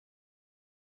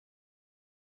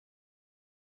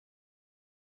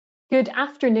Good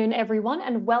afternoon, everyone,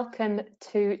 and welcome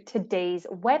to today's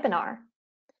webinar.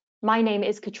 My name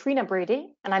is Katrina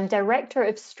Brady, and I'm Director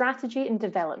of Strategy and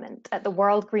Development at the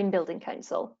World Green Building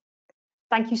Council.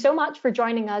 Thank you so much for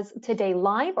joining us today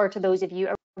live, or to those of you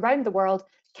around the world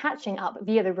catching up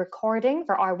via the recording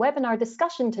for our webinar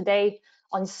discussion today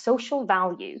on social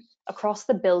value across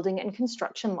the building and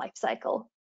construction lifecycle.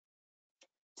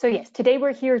 So yes, today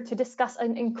we're here to discuss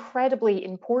an incredibly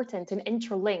important and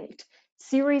interlinked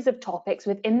series of topics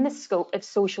within the scope of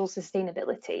social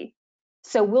sustainability.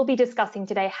 So we'll be discussing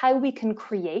today how we can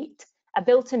create a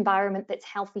built environment that's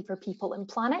healthy for people and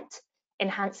planet,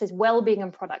 enhances well-being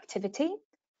and productivity,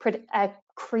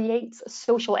 creates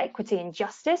social equity and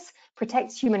justice,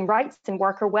 protects human rights and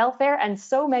worker welfare, and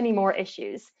so many more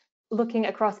issues, looking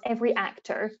across every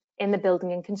actor in the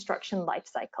building and construction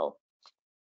lifecycle.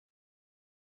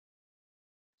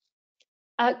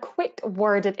 A quick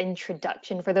word of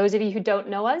introduction for those of you who don't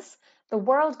know us. The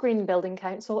World Green Building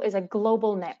Council is a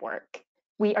global network.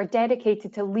 We are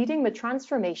dedicated to leading the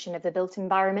transformation of the built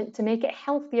environment to make it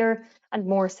healthier and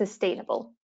more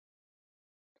sustainable.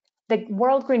 The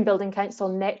World Green Building Council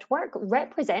network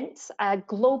represents a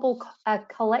global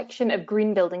collection of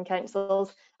green building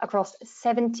councils across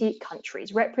 70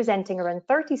 countries, representing around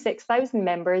 36,000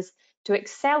 members to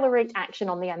accelerate action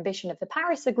on the ambition of the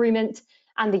Paris Agreement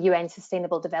and the UN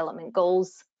Sustainable Development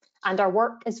Goals. And our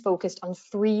work is focused on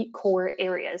three core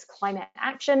areas: climate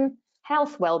action,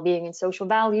 health, well-being and social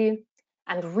value,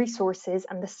 and resources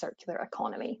and the circular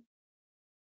economy.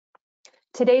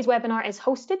 Today's webinar is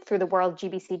hosted through the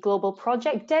WorldGBC Global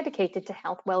Project dedicated to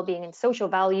health, well-being and social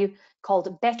value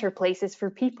called Better Places for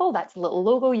People. That's a little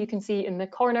logo you can see in the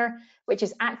corner, which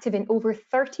is active in over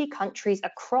 30 countries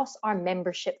across our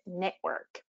membership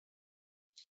network.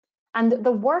 And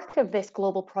the work of this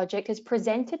global project is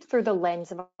presented through the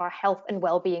lens of our health and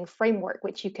well-being framework,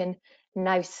 which you can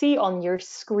now see on your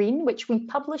screen, which we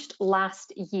published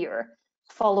last year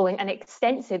following an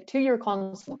extensive two-year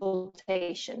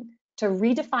consultation to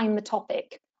redefine the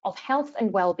topic of health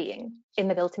and well-being in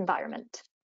the built environment.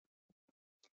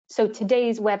 So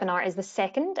today's webinar is the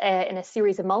second in a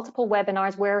series of multiple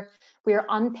webinars where we are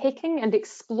unpicking and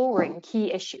exploring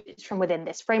key issues from within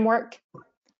this framework.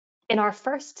 In our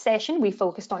first session, we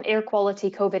focused on air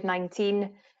quality, COVID-19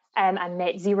 and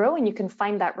net zero, and you can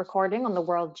find that recording on the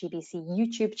WorldGBC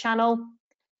YouTube channel.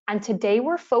 And today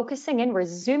we're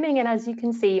zooming in, as you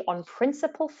can see, on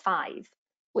Principle 5,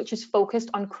 which is focused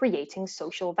on creating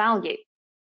social value.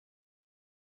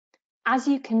 As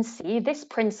you can see, this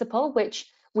principle, which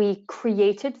we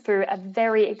created through a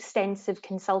very extensive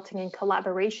consulting and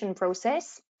collaboration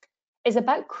process, is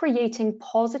about creating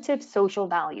positive social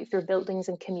value through buildings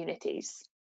and communities.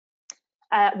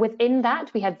 Within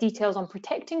that, we have details on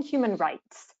protecting human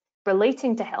rights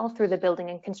relating to health through the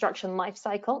building and construction life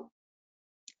cycle,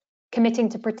 committing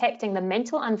to protecting the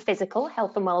mental and physical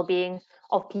health and well-being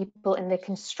of people in the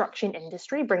construction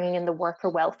industry, bringing in the worker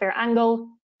welfare angle,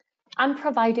 and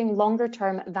providing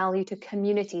longer-term value to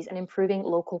communities and improving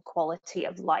local quality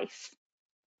of life.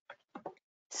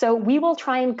 So we will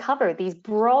try and cover these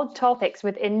broad topics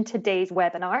within today's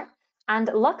webinar. And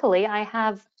luckily, I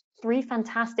have three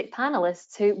fantastic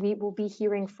panelists who we will be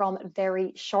hearing from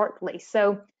very shortly.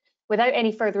 So without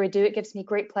any further ado, it gives me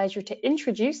great pleasure to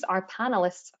introduce our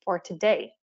panelists for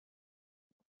today.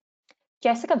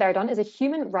 Jessica Verdon is a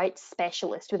human rights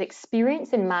specialist with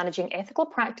experience in managing ethical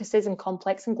practices in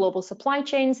complex and global supply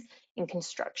chains in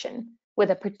construction, with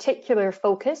a particular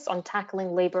focus on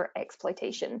tackling labor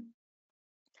exploitation.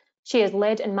 She has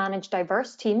led and managed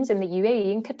diverse teams in the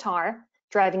UAE and Qatar,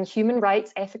 driving human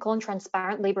rights, ethical and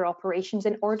transparent labor operations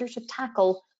in order to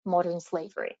tackle modern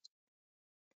slavery.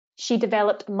 She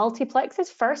developed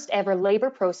Multiplex's first ever labor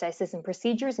processes and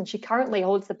procedures, and she currently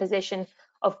holds the position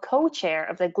of co-chair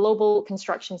of the Global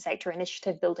Construction Sector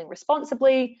Initiative Building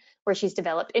Responsibly, where she's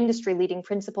developed industry-leading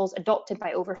principles adopted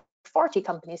by over 40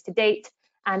 companies to date.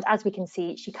 And as we can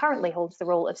see, she currently holds the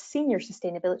role of Senior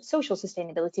Social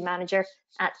Sustainability Manager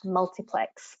at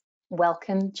Multiplex.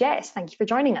 Welcome, Jess. Thank you for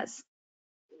joining us.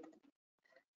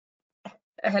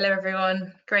 Hello,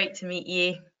 everyone. Great to meet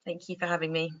you. Thank you for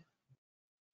having me.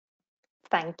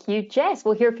 Thank you, Jess.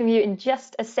 We'll hear from you in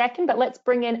just a second, but let's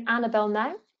bring in Annabelle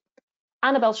now.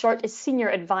 Annabelle Short is Senior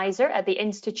Advisor at the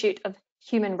Institute of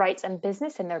Human Rights and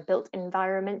Business in their built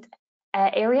environment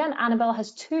area, and Annabelle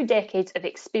has 2 decades of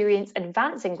experience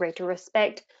advancing greater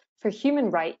respect for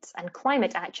human rights and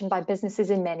climate action by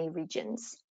businesses in many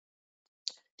regions.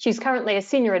 She's currently a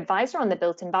Senior Advisor on the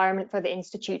built environment for the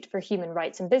Institute for Human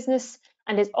Rights and Business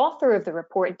and is author of the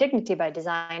report Dignity by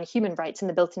Design: Human Rights in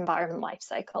the Built Environment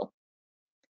Lifecycle.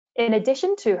 In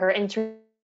addition to her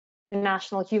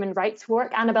international human rights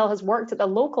work, Annabelle has worked at the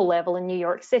local level in New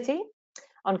York City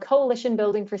on coalition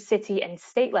building for city and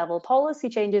state level policy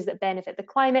changes that benefit the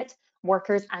climate,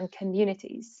 workers and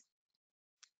communities.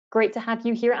 Great to have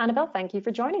you here, Annabelle. Thank you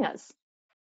for joining us.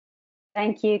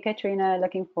 Thank you, Katrina.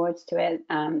 Looking forward to it.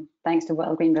 Thanks to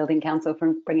World Green Building Council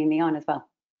for bringing me on as well.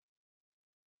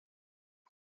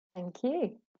 Thank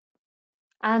you.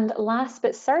 And last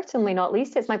but certainly not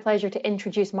least, it's my pleasure to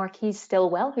introduce Marquise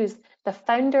Stillwell, who's the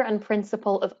founder and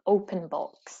principal of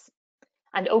OpenBox.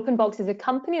 And OpenBox is a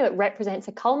company that represents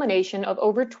a culmination of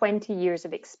over 20 years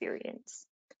of experience.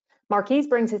 Marquise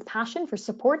brings his passion for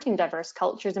supporting diverse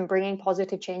cultures and bringing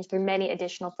positive change through many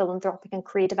additional philanthropic and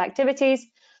creative activities,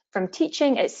 from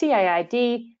teaching at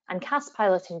CIID and Cast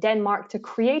Pilot in Denmark to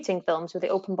creating films with the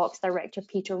OpenBox director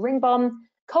Peter Ringbaum,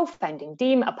 co-founding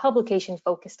Deem, a publication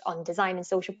focused on design and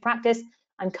social practice,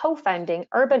 and co-founding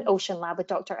Urban Ocean Lab with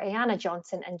Dr. Ayana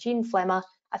Johnson and Jean Flemma,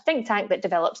 a think tank that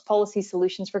develops policy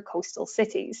solutions for coastal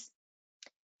cities.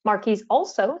 Marquise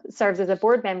also serves as a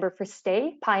board member for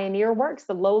STAY, Pioneer Works,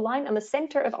 the Lowline, and the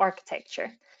Centre of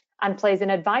Architecture, and plays an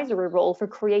advisory role for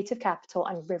Creative Capital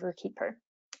and Riverkeeper.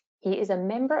 He is a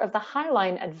member of the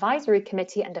Highline Advisory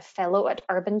Committee and a fellow at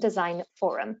Urban Design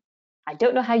Forum. I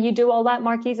don't know how you do all that,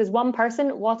 Marquise, as one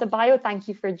person. What a bio. Thank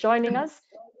you for joining us.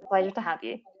 Pleasure to have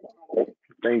you.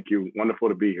 Thank you. Wonderful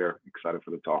to be here. Excited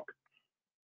for the talk.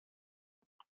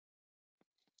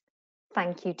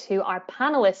 Thank you to our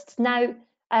panelists. Now,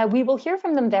 we will hear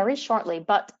from them very shortly,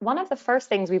 but one of the first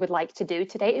things we would like to do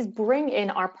today is bring in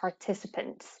our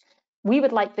participants. We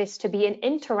would like this to be an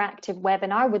interactive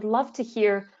webinar. We'd love to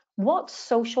hear what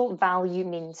social value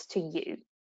means to you,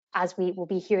 as we will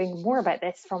be hearing more about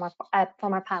this from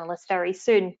our panelists very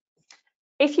soon.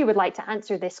 If you would like to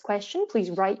answer this question,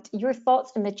 please write your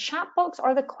thoughts in the chat box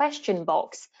or the question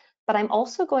box. But I'm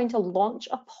also going to launch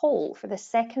a poll for the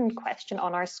second question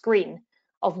on our screen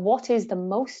of what is the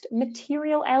most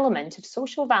material element of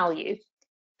social value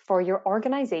for your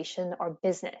organization or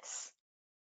business.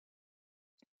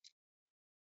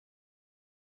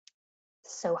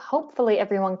 So hopefully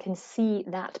everyone can see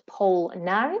that poll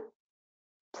now.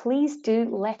 Please do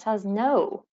let us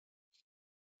know.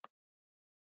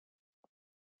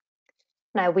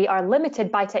 Now, we are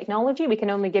limited by technology. We can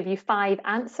only give you 5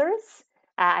 answers.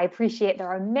 I appreciate there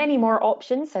are many more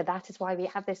options, so that is why we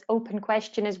have this open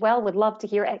question as well. Would love to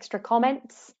hear extra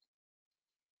comments.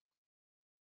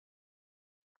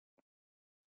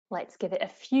 Let's give it a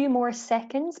few more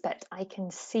seconds, but I can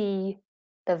see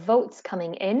the votes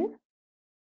coming in.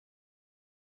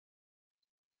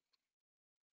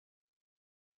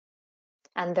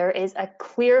 And there is a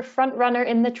clear front runner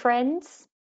in the trends.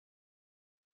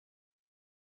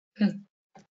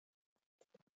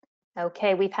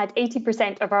 Okay, we've had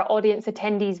 80% of our audience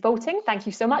attendees voting. Thank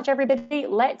you so much, everybody.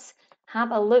 Let's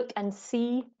have a look and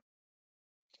see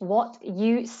what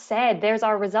you said. There's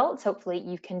our results. Hopefully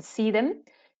you can see them.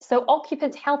 So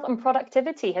occupant health and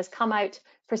productivity has come out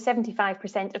for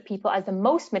 75% of people as the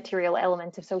most material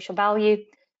element of social value.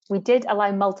 We did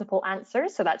allow multiple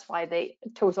answers, so that's why the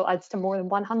total adds to more than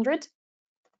 100.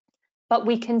 But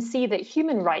we can see that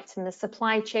human rights in the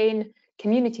supply chain,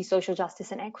 community social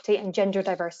justice and equity, and gender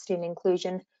diversity and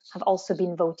inclusion have also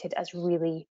been voted as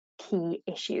really key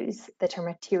issues that are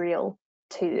material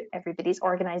to everybody's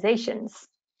organizations.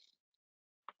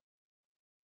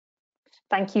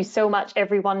 Thank you so much,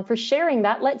 everyone, for sharing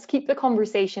that. Let's keep the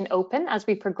conversation open as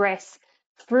we progress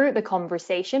through the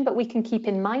conversation, but we can keep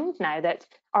in mind now that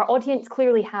our audience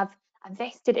clearly have a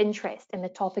vested interest in the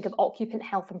topic of occupant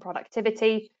health and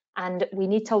productivity, and we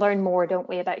need to learn more, don't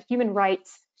we, about human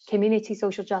rights, community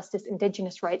social justice,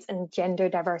 Indigenous rights, and gender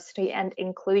diversity and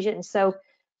inclusion. So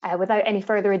without any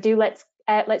further ado,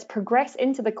 let's progress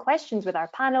into the questions with our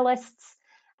panelists.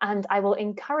 And I will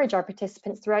encourage our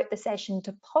participants throughout the session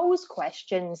to pose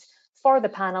questions for the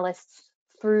panelists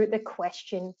through the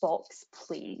question box,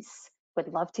 please. Would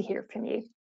love to hear from you.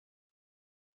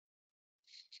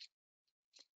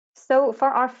 So for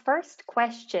our first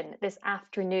question this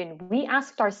afternoon, we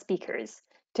asked our speakers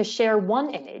to share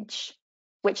one image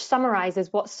which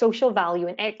summarizes what social value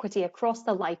and equity across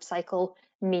the life cycle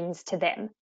means to them.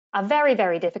 A very,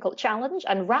 very difficult challenge,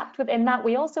 and wrapped within that,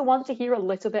 we also want to hear a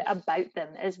little bit about them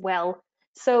as well.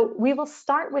 So we will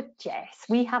start with Jess.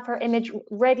 We have her image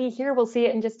ready here. We'll see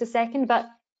it in just a second, but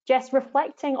Jess,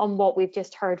 reflecting on what we've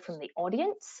just heard from the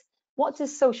audience, what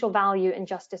does social value and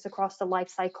justice across the life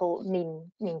cycle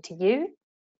mean to you?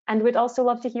 And we'd also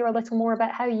love to hear a little more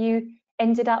about how you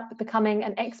ended up becoming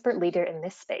an expert leader in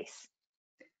this space.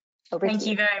 Thank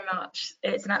you very much.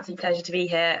 It's an absolute pleasure to be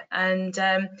here. And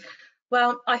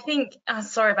Well, I think,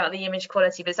 sorry about the image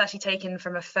quality, but it's actually taken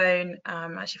from a phone,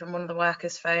 actually from one of the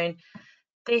workers' phone.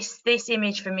 This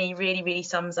image for me really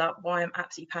sums up why I'm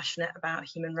absolutely passionate about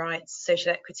human rights,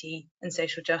 social equity and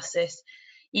social justice.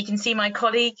 You can see my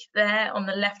colleague there on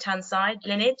the left-hand side,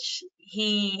 Lineage.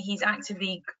 He's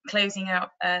actively closing out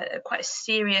quite a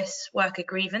serious worker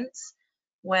grievance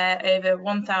where over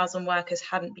 1,000 workers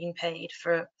hadn't been paid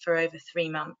for over 3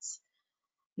 months.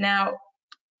 Now,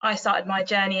 I started my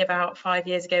journey about 5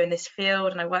 years ago in this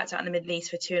field, and I worked out in the Middle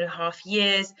East for 2.5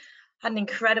 years. Had an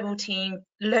incredible team,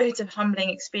 loads of humbling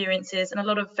experiences, and a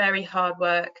lot of very hard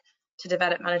work to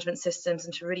develop management systems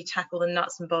and to really tackle the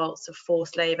nuts and bolts of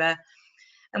forced labour.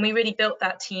 And we really built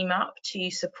that team up to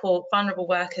support vulnerable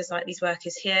workers like these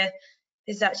workers here.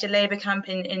 This is actually a labour camp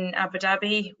in Abu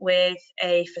Dhabi with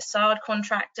a facade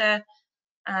contractor.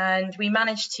 And we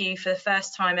managed to, for the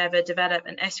first time ever, develop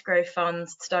an escrow fund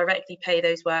to directly pay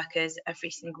those workers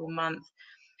every single month.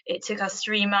 It took us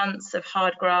 3 months of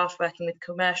hard graft working with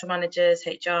commercial managers,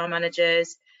 HR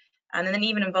managers, and then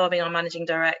even involving our managing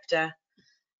director.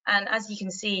 And as you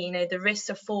can see, you know, the risks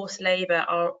of forced labour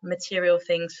are material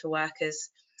things for workers.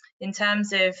 In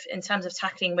terms of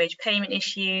tackling wage payment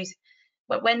issues,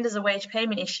 but when does a wage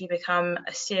payment issue become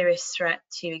a serious threat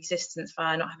to existence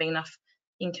via not having enough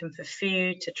income for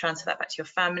food, to transfer that back to your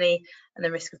family, and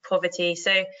the risk of poverty?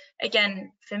 So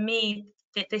again, for me,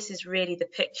 this is really the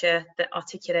picture that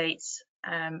articulates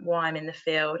why I'm in the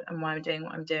field and why I'm doing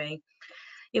what I'm doing.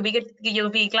 You'll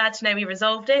be glad to know we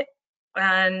resolved it,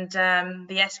 and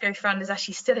the escrow fund is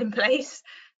actually still in place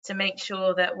to make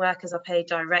sure that workers are paid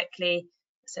directly,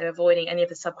 so avoiding any of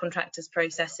the subcontractors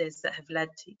processes that have led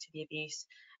to the abuse.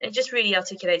 It just really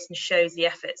articulates and shows the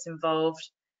efforts involved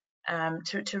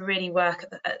to really work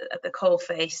at the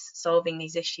coalface, solving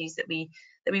these issues that we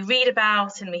read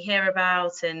about and we hear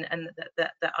about, and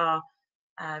that are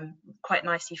quite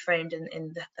nicely framed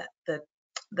in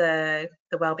the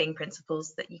wellbeing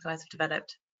principles that you guys have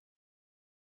developed.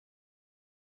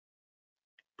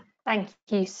 Thank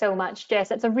you so much,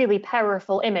 Jess. It's a really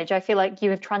powerful image. I feel like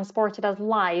you have transported us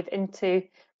live into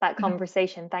that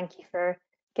conversation. Thank you for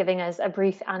giving us a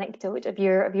brief anecdote of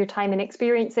your time and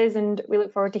experiences, and we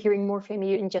look forward to hearing more from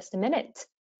you in just a minute.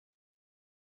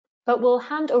 But we'll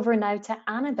hand over now to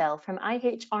Annabelle from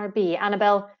IHRB.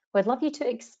 Annabelle, would love you to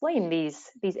explain these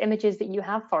images that you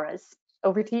have for us.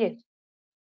 Over to you.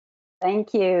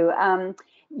 Thank you.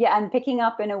 Yeah, and picking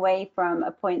up in a way from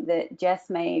a point that Jess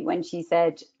made when she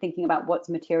said thinking about what's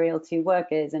material to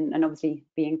workers and obviously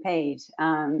being paid.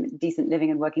 Decent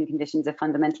living and working conditions are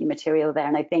fundamentally material there.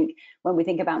 And I think when we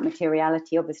think about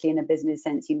materiality, obviously in a business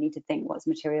sense, you need to think what's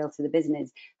material to the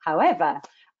business. However,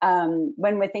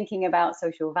 when we're thinking about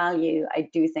social value, I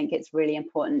do think it's really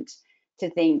important to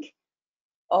think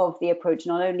of the approach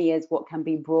not only as what can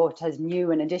be brought as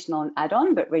new and additional and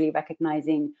add-on, but really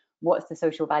recognizing what's the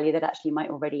social value that actually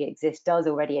might already exist, does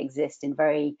already exist in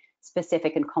very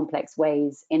specific and complex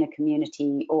ways in a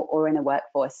community or in a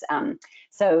workforce.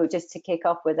 So just to kick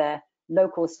off with a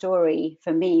local story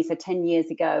for me, so 10 years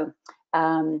ago,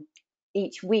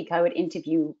 each week I would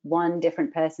interview one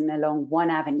different person along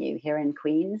one avenue here in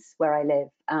Queens, where I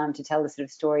live, to tell the sort of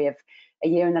story of a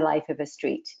year in the life of a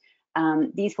street.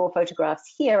 These 4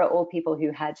 photographs here are all people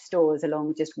who had stores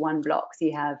along just one block. So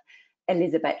you have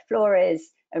Elizabeth Flores,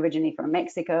 originally from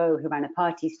Mexico, who ran a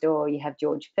party store. You have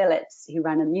George Phillips, who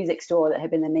ran a music store that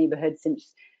had been in the neighborhood since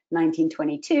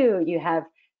 1922. You have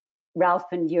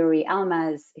Ralph and Yuri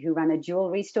Almaz, who ran a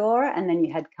jewelry store. And then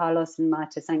you had Carlos and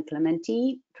Marta San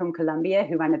Clemente from Colombia,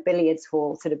 who ran a billiards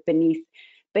hall sort of beneath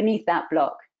that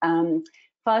block.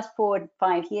 Fast forward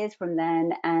 5 years from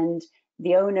then, and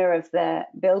the owner of the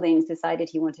buildings decided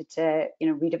he wanted to,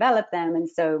 redevelop them. And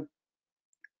so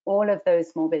all of those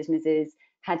small businesses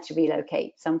had to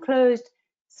relocate. Some closed,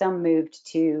 some moved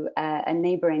to a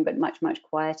neighboring but much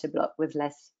quieter block with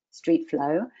less street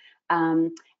flow.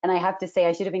 And I have to say,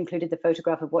 I should have included the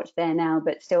photograph of what's there now,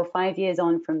 but still 5 years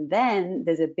on from then,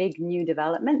 there's a big new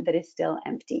development that is still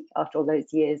empty after all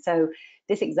those years. So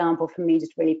this example for me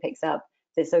just really picks up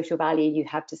the social value. You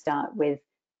have to start with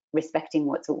respecting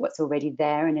what's already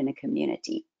there and in a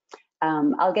community.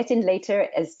 I'll get in later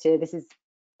as to, this is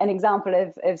an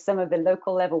example of some of the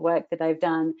local level work that I've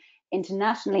done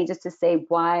internationally, just to say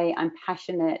why I'm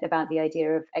passionate about the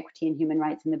idea of equity and human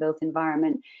rights in the built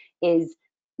environment, is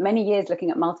many years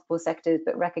looking at multiple sectors,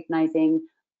 but recognizing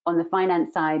on the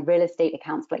finance side, real estate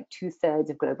accounts for like 2/3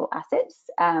 of global assets.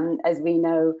 As we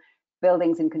know,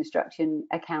 buildings and construction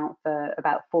account for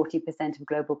about 40% of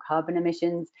global carbon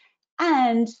emissions.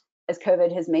 And as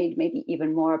COVID has made maybe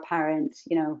even more apparent,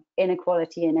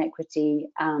 inequality and equity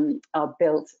are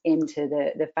built into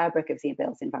the fabric of the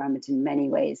built environment in many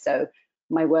ways. So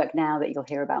my work now that you'll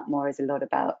hear about more is a lot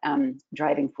about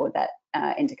driving forward that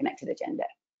interconnected agenda.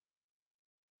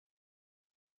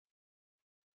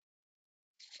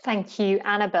 Thank you,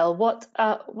 Annabelle. What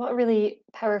a really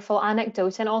powerful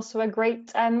anecdote, and also a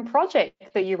great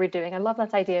project that you were doing. I love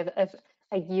that idea of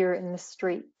a year in the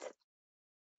street.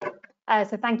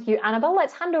 So thank you, Annabelle.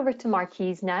 Let's hand over to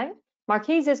Marquise now.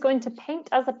 Marquise is going to paint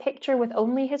us a picture with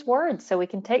only his words, so we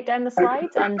can take down the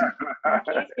slides. And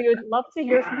Marquise, we would love to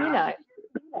hear from you now.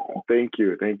 Thank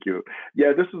you.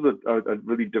 Yeah, this is a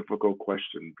really difficult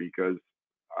question, because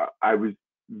I was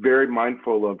very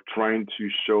mindful of trying to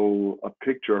show a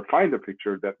picture, or find a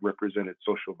picture that represented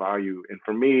social value. And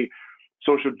for me,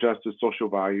 social justice, social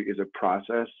value is a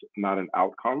process, not an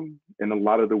outcome. And a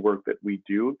lot of the work that we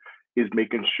do is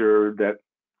making sure that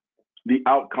the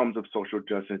outcomes of social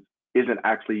justice isn't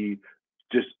actually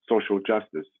just social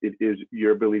justice. It is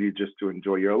your ability just to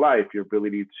enjoy your life, your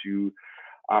ability to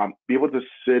be able to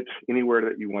sit anywhere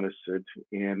that you want to sit,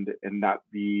 and not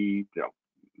be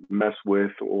messed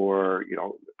with, or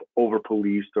over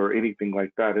policed or anything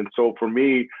like that. And so for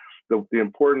me, the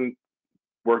important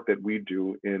work that we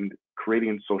do in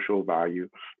creating social value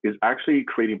is actually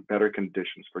creating better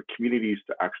conditions for communities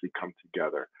to actually come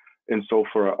together. And so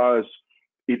for us,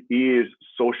 it is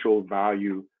social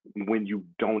value when you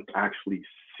don't actually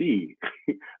see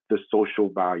the social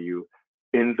value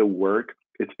in the work.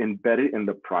 It's embedded in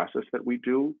the process that we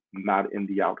do, not in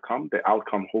the outcome. The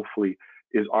outcome, hopefully,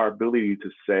 is our ability to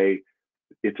say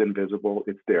it's invisible,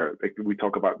 it's there. Like we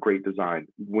talk about great design.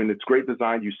 When it's great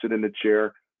design, you sit in the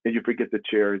chair and you forget the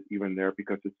chair is even there,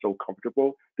 because it's so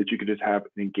comfortable that you can just have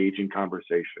an engaging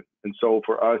conversation. And so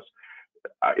for us,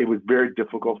 it was very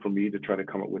difficult for me to try to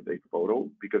come up with a photo,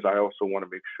 because I also want to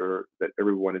make sure that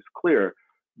everyone is clear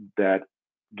that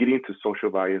getting to social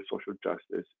value and social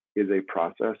justice is a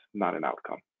process, not an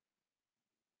outcome.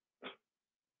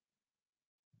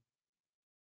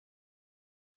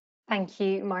 Thank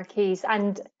you, Marquise.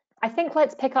 And I think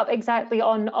let's pick up exactly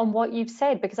on what you've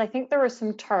said, because I think there are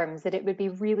some terms that it would be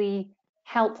really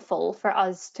helpful for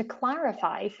us to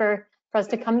clarify, for us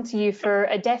to come to you for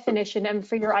a definition and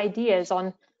for your ideas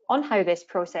on how this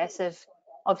process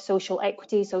of social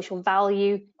equity, social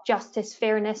value, justice,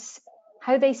 fairness,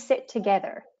 how they sit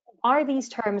together. Are these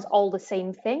terms all the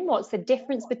same thing? What's the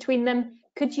difference between them?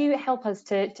 Could you help us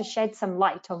to shed some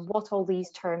light on what all these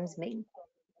terms mean?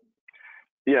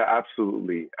 Yeah,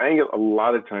 absolutely. I think a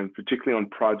lot of times, particularly on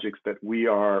projects that we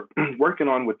are working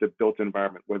on with the built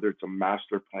environment, whether it's a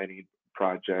master planning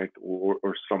project or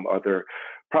some other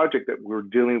project that we're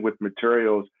dealing with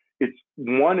materials, it's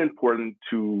important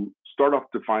to start off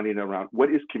defining around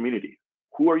what is community?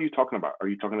 Who are you talking about? Are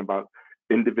you talking about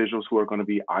individuals who are going to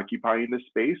be occupying this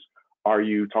space? Are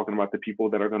you talking about the people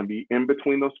that are going to be in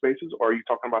between those spaces? Or are you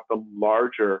talking about the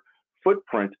larger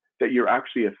footprint that you're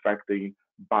actually affecting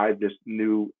by this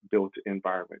new built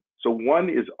environment? So one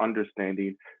is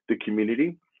understanding the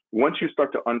community. Once you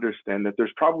start to understand that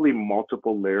there's probably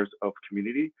multiple layers of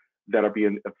community that are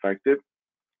being affected,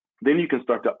 then you can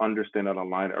start to understand and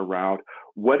align around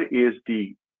what is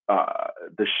the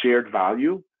shared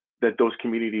value that those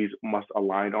communities must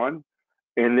align on.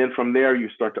 And then from there, you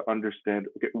start to understand,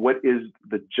 okay, what is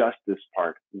the justice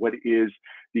part? What is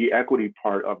the equity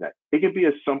part of that? It can be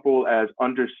as simple as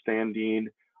understanding,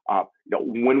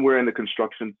 when we're in the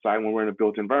construction side, when we're in a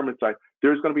built environment side,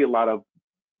 there's going to be a lot of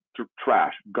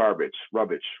trash, garbage,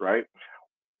 rubbish, right?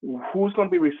 Who's going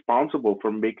to be responsible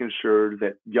for making sure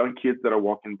that young kids that are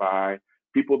walking by,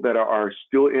 people that are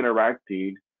still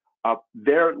interacting,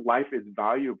 their life is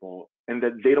valuable, and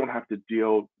that they don't have to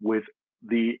deal with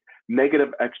the negative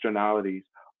externalities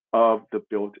of the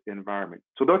built environment.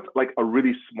 So that's like a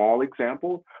really small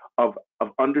example of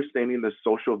understanding the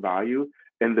social value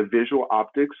and the visual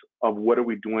optics of what are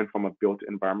we doing from a built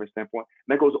environment standpoint.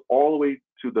 And that goes all the way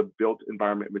to the built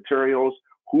environment materials,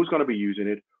 who's going to be using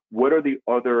it, what are the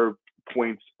other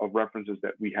points of references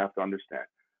that we have to understand.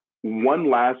 One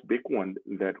last big one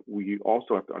that we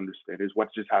also have to understand is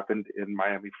what just happened in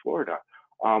Miami, Florida.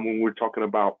 When we're talking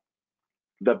about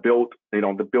the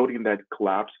building that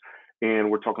collapsed, and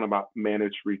we're talking about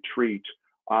managed retreat.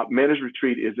 Managed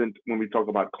retreat isn't, when we talk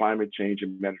about climate change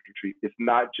and managed retreat, it's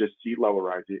not just sea level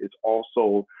rise, it's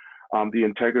also the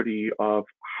integrity of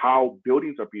how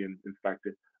buildings are being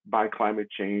affected by climate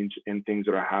change and things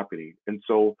that are happening. And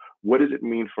so what does it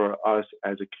mean for us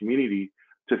as a community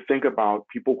to think about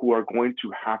people who are going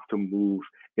to have to move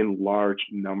in large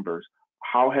numbers?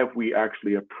 How have we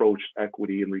actually approached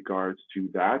equity in regards to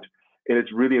that? And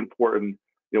it's really important,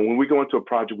 when we go into a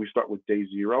project, we start with day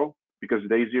zero, because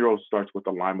day zero starts with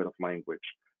alignment of language.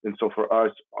 And so for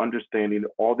us, understanding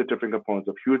all the different components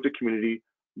of who is the community,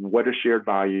 what is shared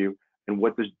value, and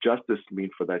what does justice mean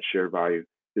for that shared value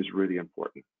is really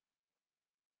important.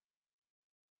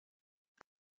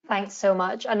 Thanks so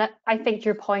much. And I think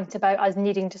your point about us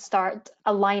needing to start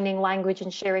aligning language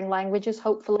and sharing language is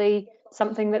hopefully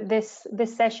something that this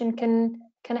session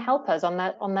can help us on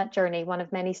that journey, one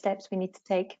of many steps we need to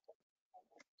take.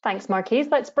 Thanks, Marquise.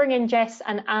 Let's bring in Jess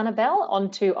and Annabelle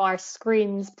onto our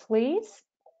screens, please.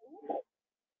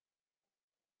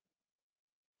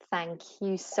 Thank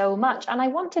you so much. And I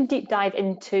want to deep dive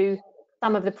into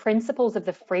some of the principles of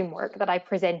the framework that I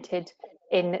presented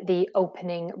in the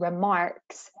opening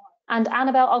remarks. And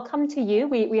Annabelle, I'll come to you.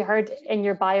 We heard in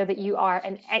your bio that you are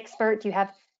an expert. You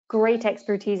have great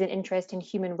expertise and interest in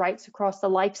human rights across the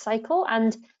life cycle.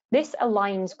 And this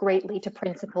aligns greatly to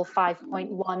Principle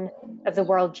 5.1 of the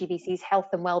WorldGBC's Health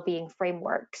and Wellbeing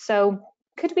Framework. So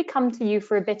could we come to you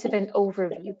for a bit of an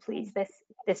overview, please?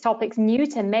 This topic's new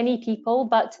to many people,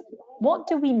 but what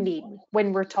do we mean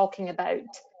when we're talking about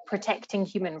protecting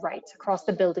human rights across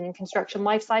the building and construction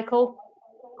life cycle?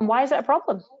 And why is it a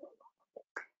problem?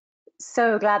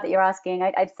 So glad that you're asking.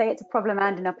 I'd say it's a problem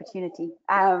and an opportunity.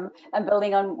 And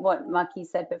building on what Marquis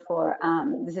said before,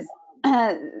 this is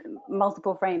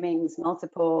multiple framings,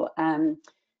 multiple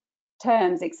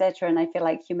terms, etc. And I feel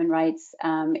like human rights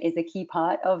is a key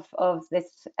part of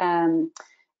this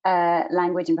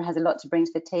language and has a lot to bring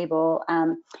to the table.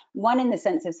 One, in the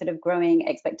sense of sort of growing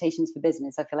expectations for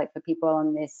business. I feel like for people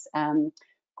on this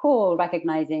call,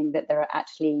 recognizing that there are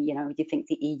actually, you think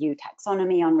the EU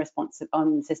taxonomy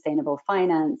on sustainable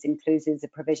finance includes the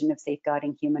provision of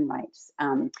safeguarding human rights.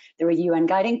 There are UN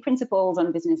guiding principles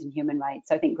on business and human rights.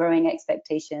 So I think growing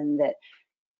expectation that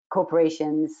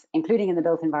corporations, including in the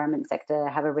built environment sector,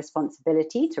 have a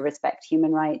responsibility to respect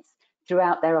human rights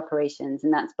throughout their operations,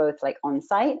 and that's both like on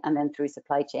site and then through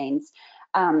supply chains.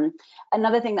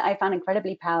 Another thing that I found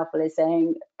incredibly powerful is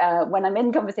saying, when I'm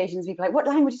in conversations, people are like, what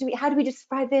language how do we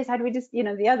describe this? How do we just,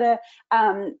 the other,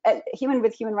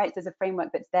 human rights, there's a framework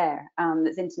that's there,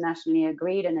 that's internationally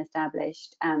agreed and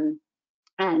established.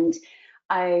 And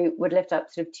I would lift up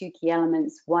sort of two key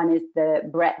elements. One is the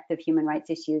breadth of human rights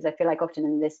issues. I feel like often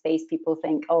in this space, people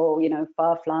think,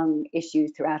 far-flung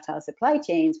issues throughout our supply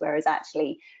chains, whereas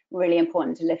actually really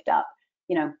important to lift up,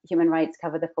 human rights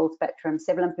cover the full spectrum,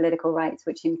 civil and political rights,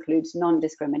 which includes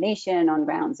non-discrimination on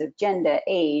grounds of gender,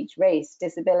 age, race,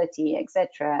 disability,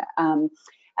 etc. And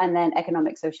then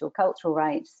economic, social, cultural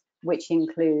rights, which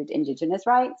include Indigenous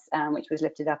rights, which was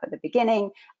lifted up at the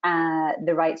beginning,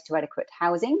 the rights to adequate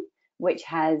housing, which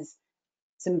has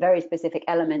some very specific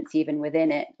elements even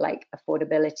within it, like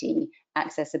affordability,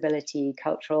 accessibility,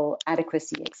 cultural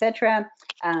adequacy, etc.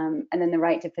 And then the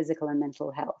right to physical and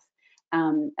mental health.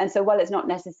 And so while it's not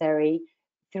necessary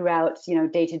throughout,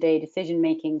 day-to-day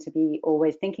decision-making to be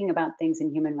always thinking about things in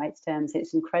human rights terms,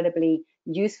 it's incredibly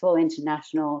useful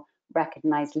international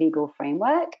recognized legal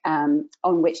framework on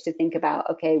which to think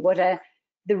about, okay, what are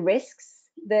the risks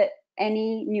that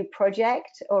any new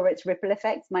project or its ripple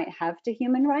effects might have to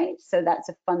human rights? So that's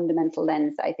a fundamental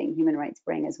lens that I think human rights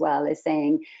bring as well, is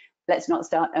saying, let's not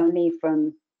start only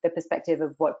from the perspective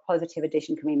of what positive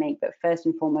addition can we make, but first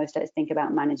and foremost, let's think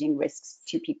about managing risks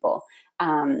to people,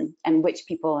 and which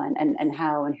people and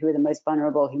how and who are the most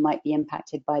vulnerable who might be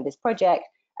impacted by this project.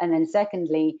 And then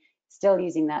secondly, still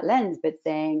using that lens, but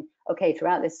saying, okay,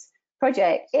 throughout this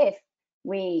project, if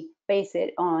we base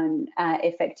it on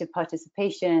effective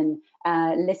participation,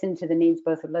 listen to the needs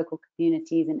both of local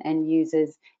communities and end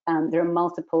users, there are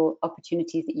multiple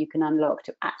opportunities that you can unlock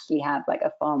to actually have like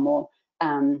a far more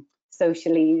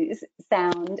socially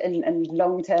sound and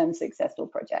long-term successful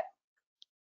project.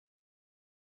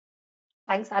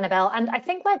 Thanks, Annabelle. And I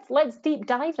think let's deep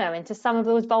dive now into some of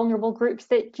those vulnerable groups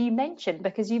that you mentioned,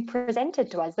 because you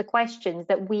presented to us the questions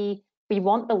that we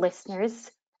want the listeners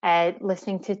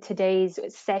listening to today's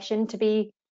session to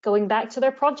be going back to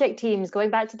their project teams, going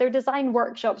back to their design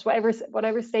workshops,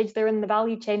 whatever stage they're in the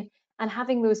value chain, and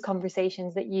having those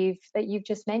conversations that you've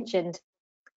just mentioned.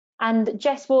 And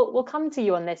Jess, we'll come to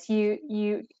you on this.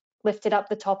 You lifted up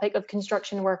the topic of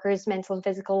construction workers' mental and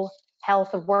physical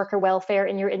health, of worker welfare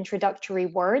in your introductory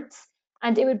words.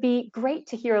 And it would be great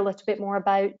to hear a little bit more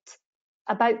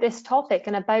about this topic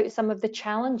and about some of the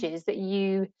challenges that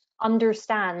you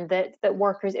understand that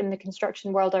workers in the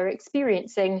construction world are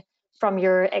experiencing from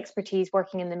your expertise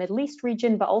working in the Middle East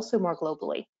region, but also more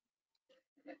globally.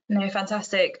 No,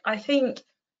 fantastic. I think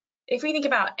if we think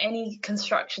about any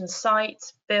construction site,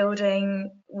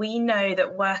 building, we know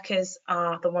that workers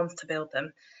are the ones to build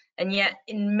them. And yet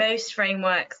in most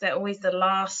frameworks, they're always the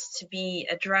last to be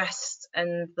addressed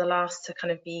and the last to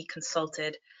kind of be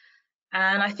consulted.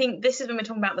 And I think this is when we're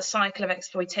talking about the cycle of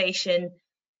exploitation.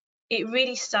 It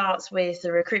really starts with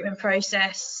the recruitment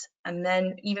process, and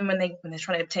then even when they're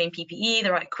trying to obtain PPE,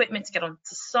 the right equipment to get onto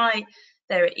site,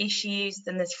 there are issues.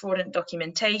 Then there's fraudulent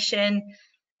documentation,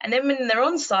 and then when they're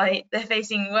on site, they're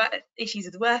facing issues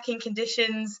with working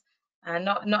conditions, and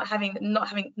not having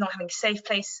safe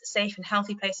and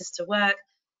healthy places to work.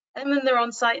 And when they're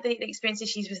on site, they experience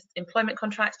issues with employment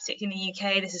contracts, particularly in the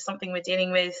UK. This is something we're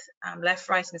dealing with left,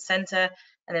 right, and centre.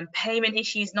 And then payment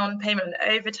issues, non-payment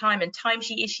and overtime and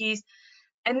timesheet issues.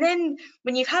 And then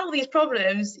when you've had all these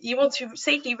problems, you want to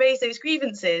safely raise those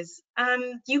grievances.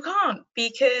 You can't,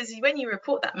 because when you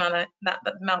report that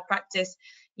malpractice,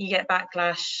 you get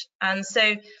backlash. And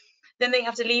so then they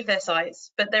have to leave their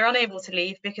sites, but they're unable to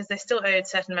leave because they're still owed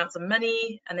certain amounts of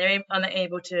money, and they're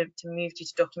unable to move due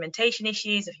to documentation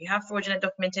issues. If you have fraudulent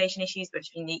documentation issues, but if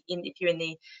you're in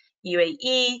the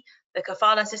UAE, the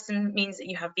kafala system means that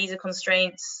you have visa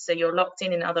constraints, so you're locked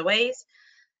in other ways.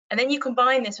 And then you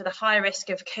combine this with a high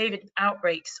risk of COVID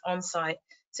outbreaks on site.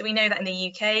 So we know that in the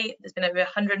UK, there's been over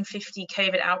 150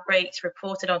 COVID outbreaks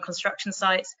reported on construction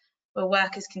sites where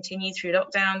workers continue through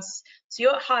lockdowns. So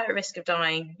you're at higher risk of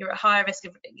dying. You're at higher risk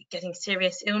of getting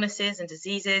serious illnesses and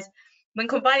diseases. When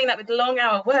combining that with long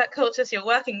hour work culture, so you're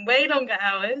working way longer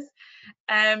hours,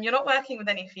 you're not working with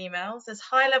any females. There's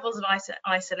high levels of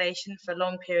isolation for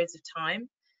long periods of time.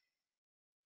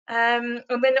 And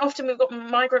then often we've got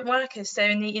migrant workers. So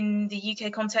in the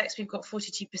UK context, we've got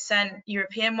 42%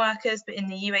 European workers, but in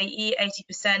the UAE,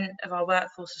 80% of our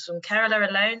workforce is from Kerala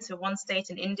alone, so one state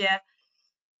in India,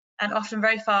 and often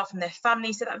very far from their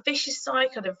families. So that vicious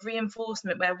cycle of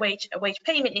reinforcement where a wage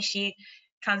payment issue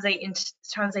translates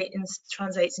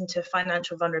into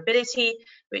financial vulnerability,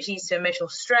 which leads to emotional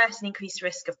stress and increased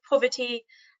risk of poverty.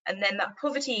 And then that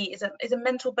poverty is a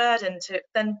mental burden to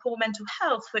then poor mental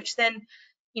health, which then,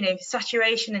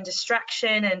 saturation and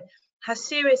distraction, and has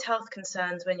serious health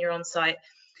concerns when you're on site.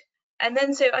 And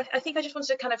then, so I think I just wanted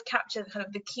to kind of capture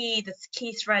the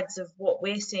key threads of what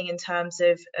we're seeing in terms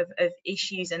of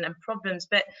issues and problems.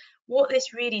 But what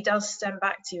this really does stem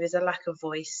back to is a lack of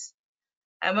voice.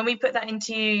 And when we put that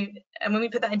into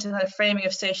the framing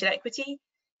of social equity,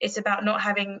 it's about not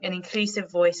having an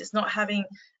inclusive voice. It's not having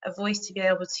a voice to be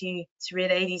able to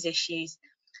relay these issues.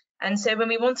 And so when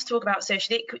we want to talk about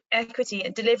social equity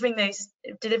and delivering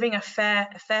a fair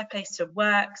place to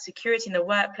work, security in the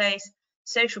workplace,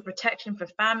 social protection for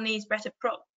families, better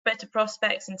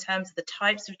prospects in terms of the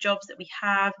types of jobs that we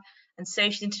have, and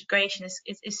social integration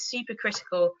is super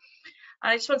critical.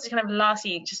 And I just wanted to kind of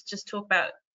lastly just talk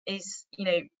about is,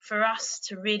 for us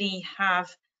to really have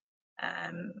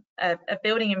a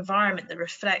building environment that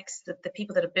reflects the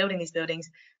people that are building these buildings,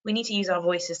 we need to use our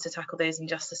voices to tackle those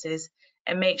injustices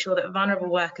and make sure that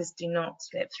vulnerable workers do not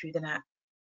slip through the net.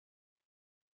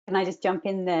 Can I just jump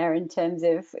in there in terms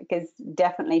of, because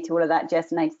definitely to all of that,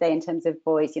 Jess, and I'd say in terms of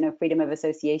voice, freedom of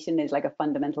association is like a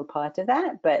fundamental part of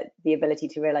that, but the ability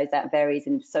to realize that varies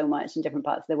in so much in different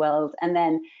parts of the world. And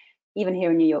then even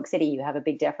here in New York City, you have a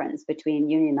big difference between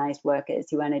unionized workers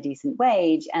who earn a decent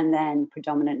wage and then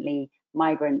predominantly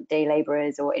migrant day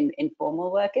laborers or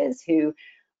informal workers who,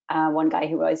 one guy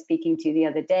who I was speaking to the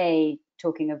other day,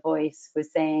 talking of voice,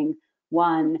 was saying,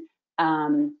 one,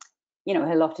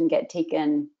 he'll often get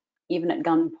taken even at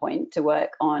gunpoint to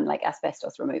work on like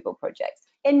asbestos removal projects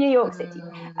in New York City.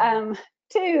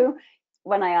 Two,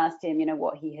 when I asked him,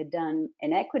 what he had done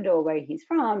in Ecuador, where he's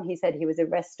from, he said he was a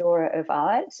restorer of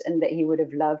art and that he would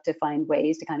have loved to find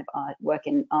ways to kind of work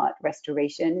in art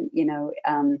restoration,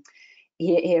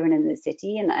 here and in the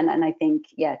city. And I think,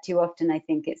 too often I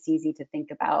think it's easy to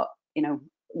think about,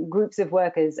 groups of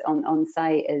workers on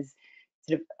site as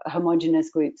sort of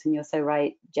homogenous groups. And you're so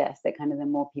right, Jess, that kind of the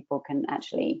more people can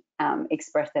actually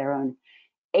express their own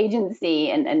agency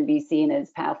and be seen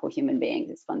as powerful human beings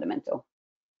is fundamental.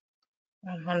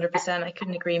 100%, I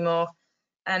couldn't agree more.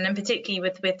 And then particularly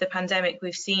with the pandemic,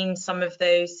 we've seen some of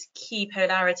those key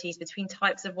polarities between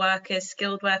types of workers,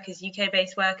 skilled workers,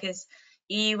 UK-based workers,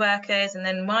 EU workers, and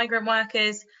then migrant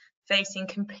workers facing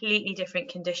completely different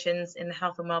conditions in the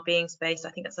health and wellbeing space.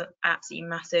 I think that's an absolutely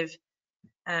massive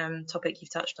topic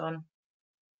you've touched on.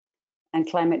 And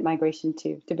climate migration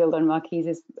too, to build on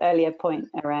Marquise's earlier point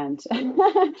around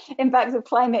impacts of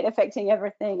climate affecting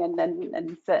everything,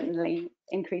 and certainly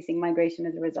increasing migration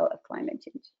as a result of climate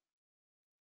change.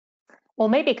 Well,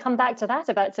 maybe come back to that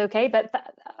if that's okay, but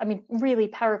really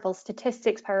powerful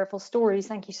statistics, powerful stories.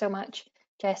 Thank you so much,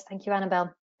 Jess. Thank you,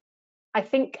 Annabelle. I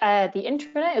think the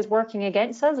internet is working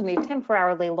against us and we've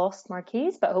temporarily lost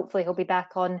Marquise, but hopefully he'll be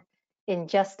back on in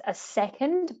just a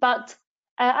second. But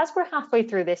as we're halfway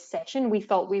through this session, we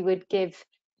thought we would give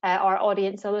our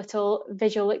audience a little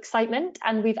visual excitement,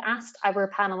 and we've asked our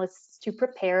panelists to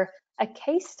prepare a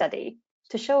case study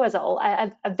to show us all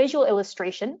a visual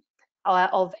illustration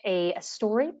of a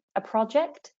story, a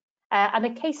project, and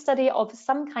a case study of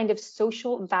some kind of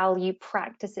social value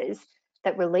practices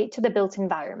that relate to the built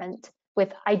environment,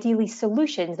 with ideally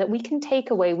solutions that we can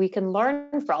take away, we can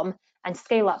learn from, and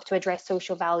scale up to address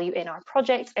social value in our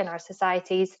projects, in our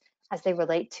societies, as they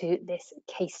relate to this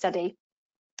case study.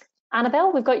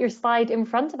 Annabelle, we've got your slide in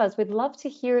front of us. We'd love to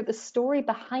hear the story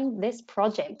behind this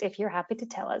project, if you're happy to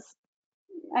tell us.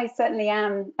 I certainly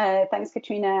am. Thanks,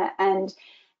 Katrina. And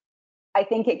I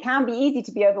think it can be easy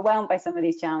to be overwhelmed by some of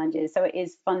these challenges. So it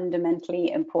is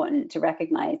fundamentally important to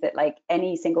recognize that, like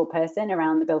any single person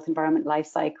around the built environment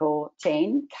lifecycle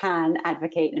chain, can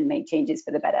advocate and make changes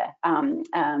for the better.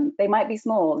 They might be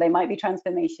small, they might be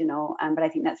transformational, but I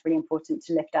think that's really important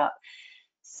to lift up.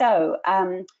 So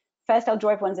first, I'll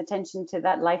draw everyone's attention to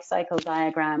that life cycle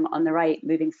diagram on the right,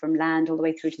 moving from land all the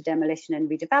way through to demolition and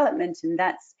redevelopment. And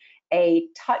that's a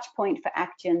touch point for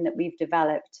action that we've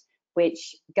developed,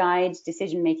 which guides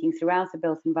decision-making throughout the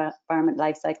built environment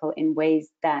lifecycle in ways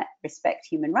that respect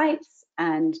human rights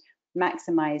and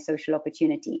maximize social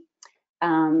opportunity.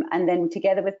 And then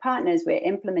together with partners, we're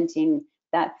implementing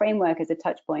that framework as a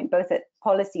touch point, both at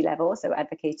policy level, so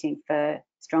advocating for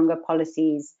stronger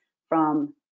policies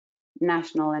from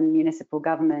national and municipal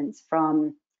governments,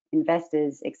 from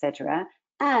investors, etc.,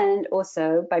 and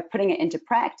also by putting it into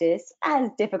practice, as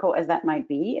difficult as that might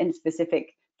be, in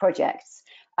specific projects.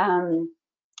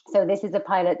 So this is a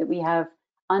pilot that we have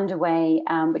underway,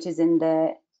 which is in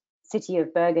the city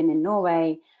of Bergen in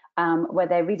Norway, where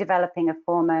they're redeveloping a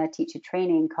former teacher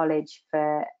training college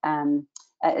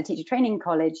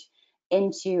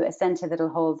into a centre that'll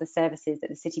hold the services that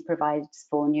the city provides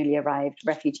for newly arrived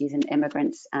refugees and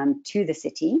immigrants to the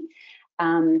city.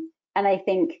 And I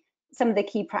think some of the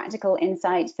key practical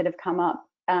insights that have come up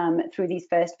through these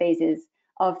first phases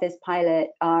of this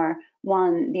pilot are,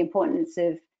 one, the importance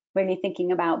of really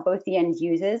thinking about both the end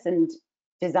users, and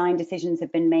design decisions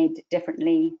have been made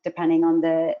differently depending on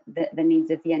the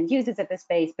needs of the end users of the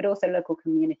space, but also local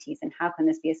communities, and how can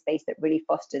this be a space that really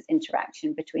fosters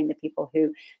interaction between the people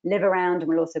who live around and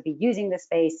will also be using the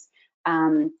space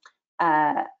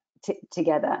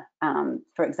together.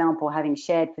 For example, having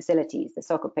shared facilities, the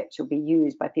soccer pitch will be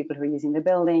used by people who are using the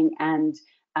building and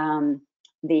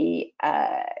the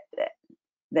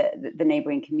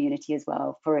neighboring community as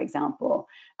well, for example.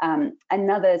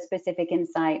 Another specific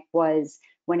insight was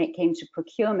when it came to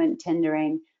procurement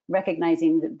tendering,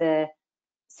 recognizing that the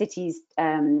city's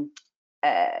template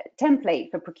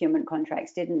for procurement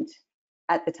contracts didn't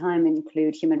at the time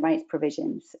include human rights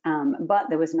provisions, but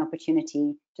there was an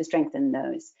opportunity to strengthen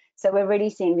those. So we're really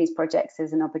seeing these projects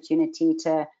as an opportunity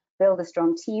to build a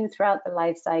strong team throughout the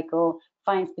life cycle,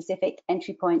 find specific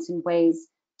entry points and ways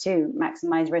to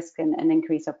maximize risk and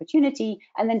increase opportunity,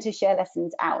 and then to share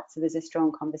lessons out. So there's a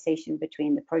strong conversation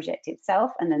between the project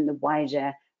itself and then the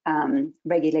wider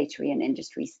regulatory and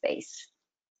industry space.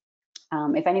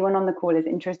 If anyone on the call is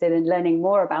interested in learning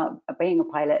more about being a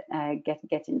pilot,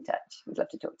 get in touch. We'd love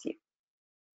to talk to you.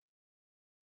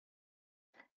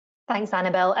 Thanks,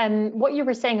 Annabelle. What you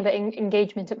were saying about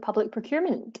engagement at public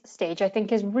procurement stage, I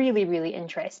think, is really, really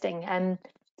interesting, and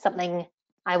something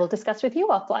I will discuss with you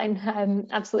offline.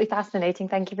 Absolutely fascinating.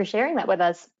 Thank you for sharing that with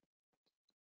us.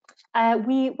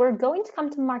 We're going to come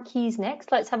to Marquise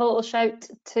next. Let's have a little shout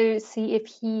to see if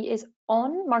he is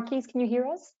on. Marquise, can you hear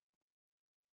us?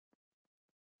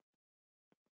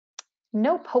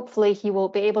 Nope. Hopefully he will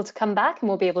be able to come back and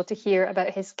we'll be able to hear about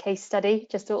his case study.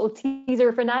 Just a little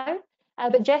teaser for now.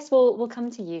 But Jess, we'll come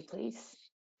to you, please,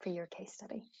 for your case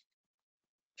study.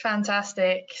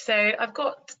 Fantastic. So I've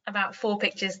got about 4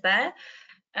 pictures there.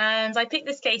 And I picked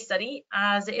this case study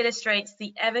as it illustrates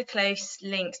the ever close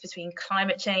links between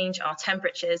climate change, our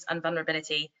temperatures, and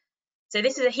vulnerability. So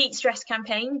this is a heat stress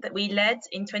campaign that we led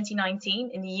in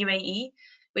 2019 in the UAE,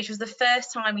 which was the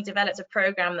first time we developed a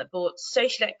program that brought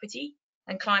social equity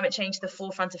and climate change to the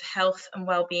forefront of health and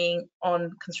well-being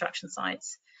on construction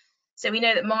sites. So we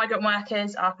know that migrant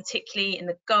workers are particularly in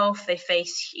the Gulf. They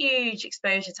face huge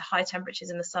exposure to high temperatures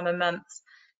in the summer months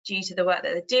due to the work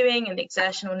that they're doing and the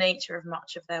exertional nature of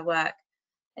much of their work.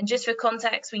 And just for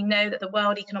context, we know that the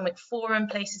World Economic Forum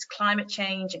places climate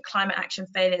change and climate action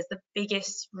failure as the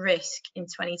biggest risk in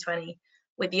 2020,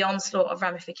 with the onslaught of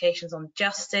ramifications on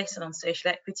justice and on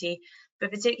social equity,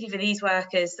 but particularly for these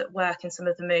workers that work in some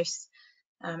of the most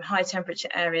high temperature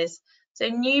areas. So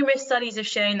numerous studies have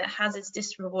shown that hazards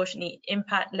disproportionately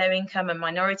impact low-income and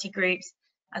minority groups,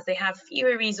 as they have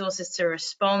fewer resources to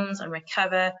respond and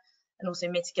recover and also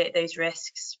mitigate those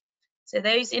risks. So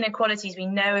those inequalities we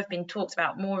know have been talked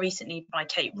about more recently by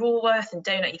Kate Raworth and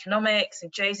Donut Economics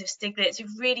and Joseph Stiglitz,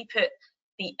 who've really put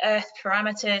the Earth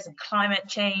parameters and climate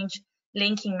change,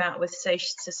 linking that with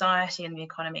society and the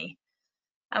economy.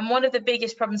 And one of the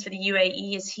biggest problems for the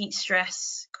UAE is heat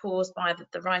stress caused by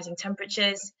the rising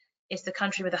temperatures. It's the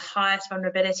country with the highest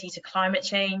vulnerability to climate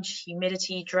change,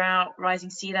 humidity, drought, rising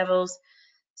sea levels.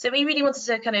 So we really wanted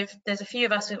to there's a few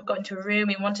of us who got into a room,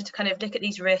 we wanted to look at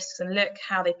these risks and look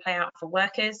how they play out for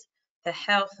workers, their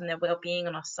health and their well-being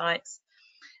on our sites.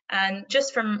 And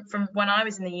just from when I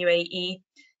was in the UAE,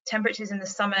 temperatures in the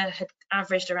summer had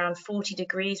averaged around 40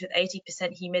 degrees with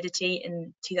 80% humidity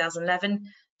in 2011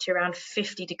 to around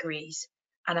 50 degrees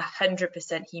and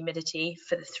 100% humidity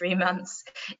for the 3 months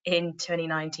in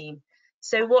 2019.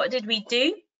 So what did we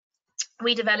do?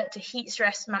 We developed a heat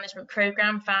stress management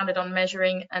program founded on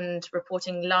measuring and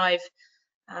reporting live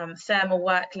thermal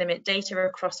work limit data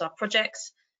across our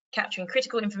projects, capturing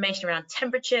critical information around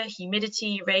temperature,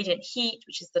 humidity, radiant heat,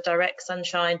 which is the direct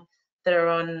sunshine that are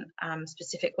on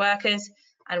specific workers,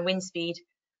 and wind speed.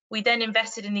 We then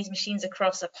invested in these machines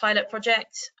across a pilot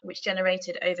project, which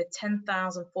generated over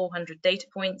 10,400 data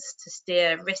points to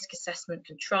steer risk assessment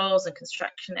controls and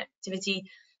construction activity.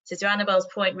 So to Annabelle's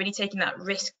point, really taking that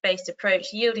risk-based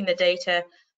approach, yielding the data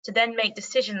to then make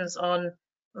decisions on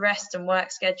rest and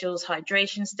work schedules,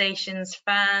 hydration stations,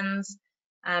 fans,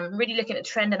 really looking at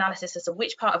trend analysis as to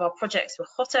which part of our projects were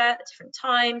hotter at different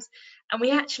times. And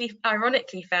we actually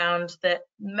ironically found that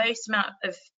most amount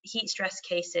of heat stress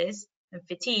cases and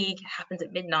fatigue happens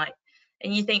at midnight.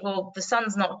 And you think, well, the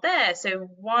sun's not there, so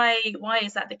why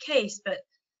is that the case? But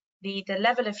the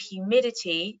level of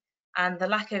humidity and the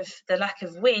lack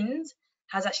of wind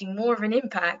has actually more of an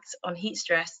impact on heat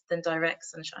stress than direct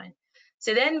sunshine.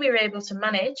 So then we were able to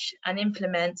manage and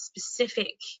implement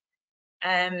specific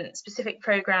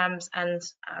programs and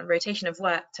rotation of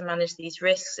work to manage these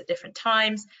risks at different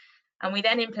times. And we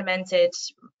then implemented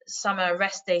summer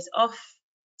rest days off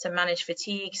to manage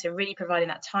fatigue, so really providing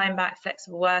that time back,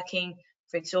 flexible working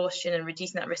for exhaustion and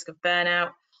reducing that risk of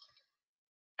burnout.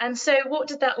 And so what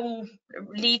did that all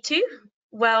lead to?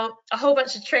 Well, a whole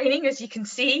bunch of training, as you can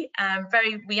see.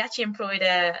 We actually employed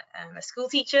a school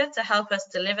teacher to help us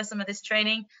deliver some of this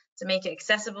training to make it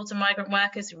accessible to migrant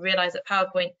workers who realise that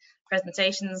PowerPoint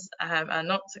presentations are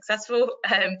not successful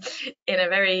in a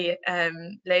very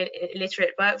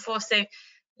illiterate workforce. So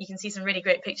you can see some really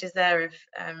great pictures there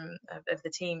of the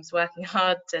teams working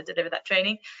hard to deliver that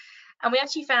training. And we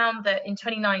actually found that in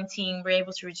 2019, we were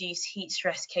able to reduce heat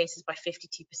stress cases by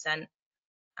 52%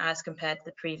 as compared to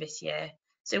the previous year.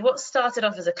 So what started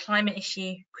off as a climate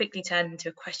issue quickly turned into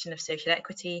a question of social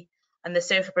equity and the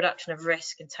social production of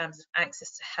risk in terms of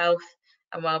access to health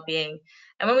and well-being.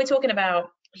 And when we're talking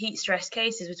about heat stress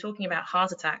cases, we're talking about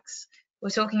heart attacks. We're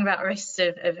talking about risks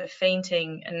of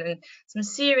fainting and some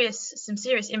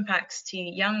serious impacts to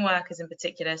young workers in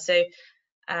particular. So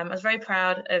I was very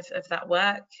proud of that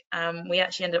work. We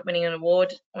actually ended up winning an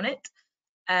award on it.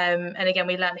 And again,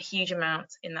 we learned a huge amount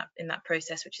in that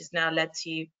process, which has now led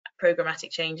to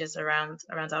programmatic changes around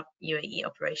our UAE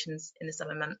operations in the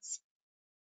summer months.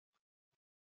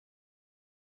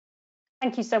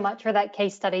 Thank you so much for that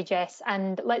case study, Jess.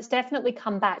 And let's definitely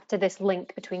come back to this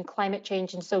link between climate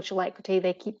change and social equity.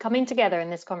 They keep coming together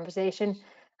in this conversation,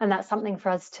 and that's something for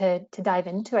us to dive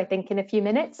into, I think, in a few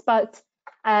minutes. But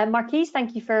Marquise,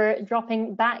 thank you for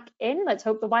dropping back in. Let's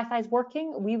hope the Wi-Fi is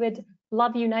working. We would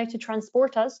love you now to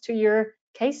transport us to your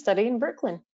case study in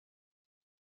Brooklyn.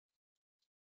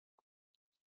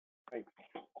 Thanks.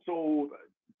 So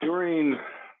during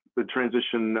the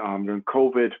transition during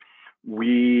COVID,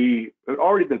 we had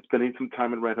already been spending some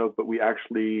time in Red Hook, but we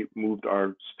actually moved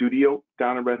our studio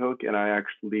down in Red Hook, and I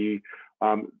actually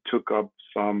took up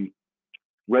some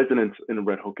residence in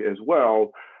Red Hook as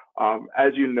well.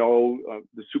 As you know,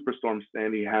 the Superstorm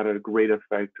Sandy had a great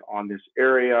effect on this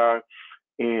area.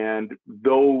 And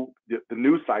though the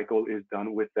news cycle is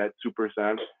done with that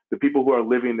superstorm, the people who are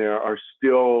living there are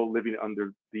still living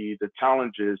under the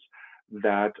challenges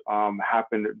that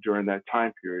happened during that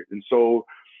time period. And so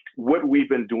what we've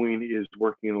been doing is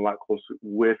working a lot closer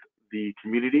with the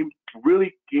community,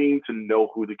 really getting to know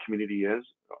who the community is.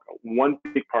 One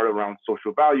big part around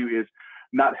social value is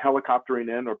not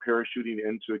helicoptering in or parachuting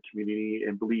into a community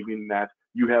and believing that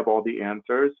you have all the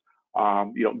answers.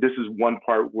 This is one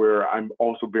part where I'm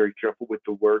also very careful with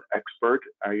the word expert.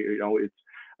 I know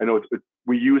it's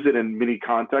we use it in many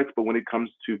contexts, but when it comes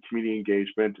to community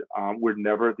engagement, we're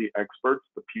never the experts.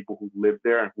 The people who live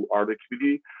there and who are the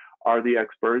community are the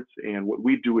experts. And what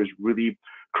we do is really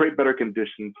create better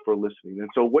conditions for listening. And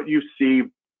so what you see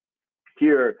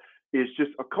here is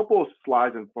just a couple of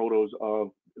slides and photos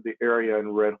of the area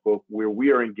in Red Hook where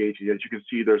we are engaging. As you can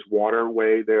see, there's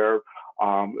waterway there.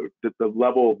 The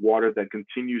level of water that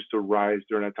continues to rise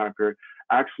during that time period.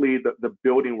 Actually, the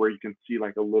building where you can see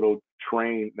like a little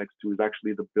train next to is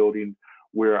actually the building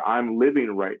where I'm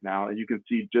living right now. And you can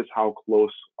see just how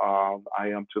close I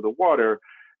am to the water.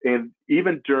 And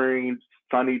even during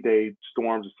sunny day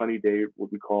storms, sunny day,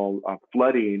 what we call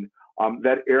flooding,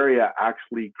 that area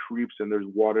actually creeps and there's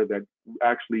water that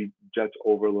actually jets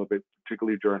over a little bit,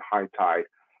 particularly during high tide.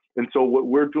 And so what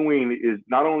we're doing is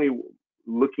not only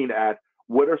looking at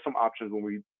what are some options when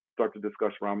we start to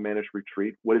discuss around managed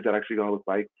retreat, what is that actually going to look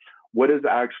like? What does it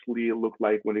actually look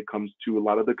like when it comes to a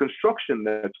lot of the construction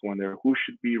that's going there? Who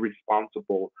should be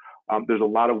responsible? There's a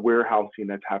lot of warehousing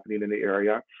that's happening in the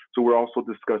area. So we're also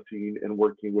discussing and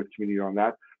working with community on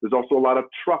that. There's also a lot of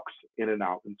trucks in and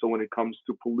out. And so when it comes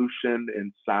to pollution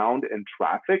and sound and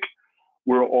traffic,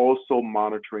 we're also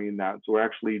monitoring that. So we're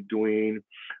actually doing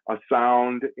a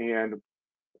sound and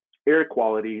air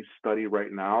quality study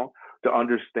right now to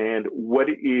understand what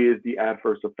is the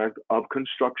adverse effect of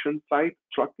construction site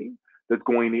trucking that's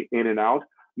going in and out,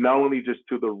 not only just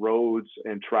to the roads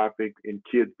and traffic and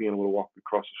kids being able to walk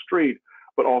across the street,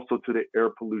 but also to the air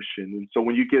pollution. And so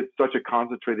when you get such a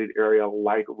concentrated area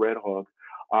like Red Hook,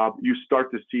 you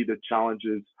start to see the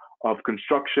challenges of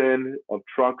construction, of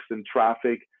trucks and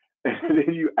traffic, and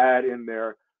then you add in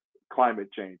there climate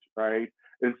change, right?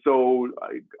 And so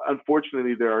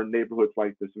unfortunately, there are neighborhoods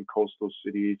like this in coastal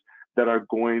cities that are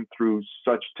going through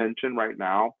such tension right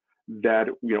now that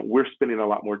we're spending a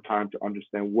lot more time to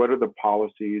understand what are the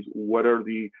policies, what are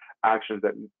the actions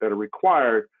that are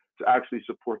required to actually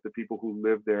support the people who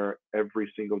live there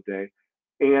every single day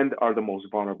and are the most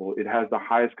vulnerable. It has the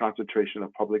highest concentration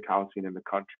of public housing in the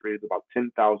country. It's about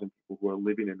 10,000 people who are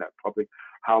living in that public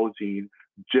housing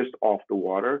just off the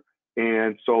water.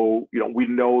 And so, we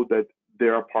know that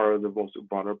they're part of the most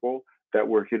vulnerable that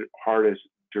were hit hardest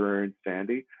during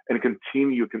Sandy and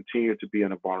continue to be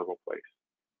in a vulnerable place.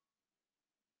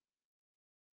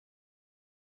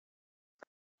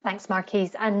 Thanks,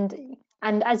 Marquise. And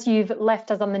as you've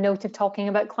left us on the note of talking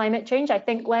about climate change, I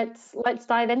think let's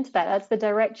dive into that. That's the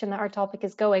direction that our topic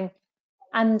is going.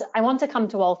 And I want to come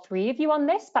to all three of you on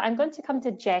this, but I'm going to come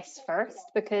to Jess first,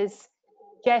 because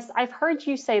Jess, I've heard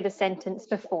you say the sentence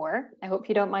before. I hope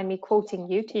you don't mind me quoting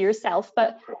you to yourself,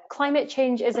 but climate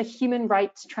change is a human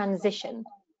rights transition.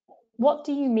 What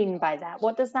do you mean by that?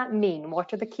 What does that mean?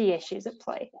 What are the key issues at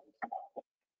play?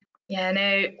 Yeah,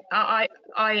 no, I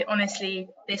honestly,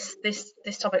 this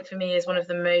topic for me is one of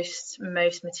the most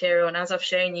material, and as I've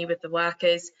shown you with the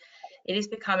workers, it is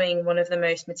becoming one of the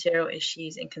most material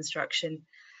issues in construction.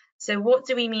 So what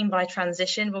do we mean by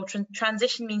transition? Well,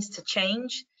 transition means to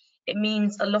change. It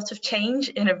means a lot of change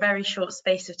in a very short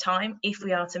space of time if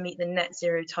we are to meet the net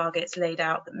zero targets laid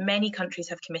out that many countries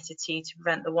have committed to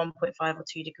prevent the 1.5 or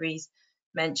 2 degrees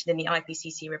mentioned in the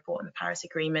IPCC report and the Paris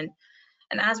Agreement.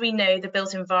 And as we know, the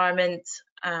built environment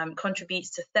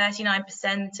contributes to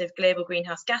 39% of global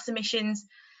greenhouse gas emissions.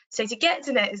 So to get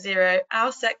to net zero,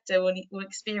 our sector will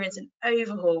experience an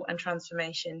overhaul and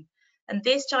transformation. And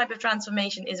this type of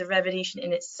transformation is a revolution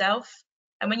in itself.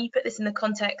 And when you put this in the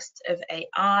context of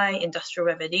AI, industrial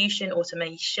revolution,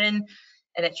 automation,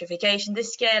 electrification,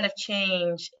 this scale of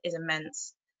change is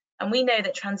immense. And we know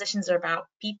that transitions are about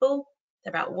people, they're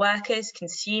about workers,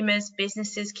 consumers,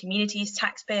 businesses, communities,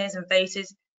 taxpayers, and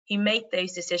voters who make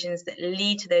those decisions that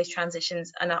lead to those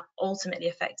transitions and are ultimately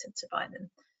affected by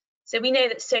them. So we know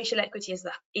that social equity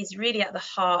is really at the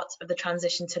heart of the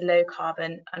transition to low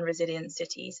carbon and resilient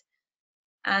cities.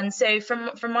 And so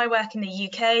from my work in the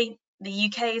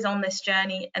UK is on this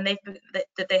journey, and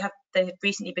they've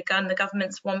recently begun the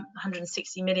government's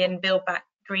 160 million Build Back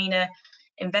Greener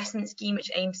investment scheme,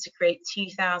 which aims to create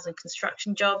 2,000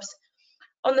 construction jobs.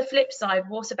 On the flip side,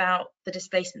 what about the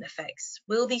displacement effects?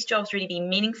 Will these jobs really be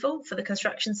meaningful for the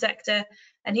construction sector?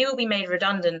 And who will be made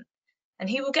redundant? And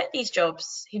who will get these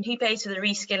jobs? Who pays for the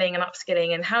reskilling and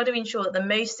upskilling? And how do we ensure that the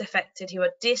most affected, who are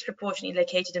disproportionately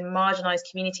located in marginalised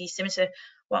communities, similar to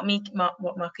what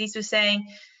Marquise was saying,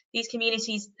 these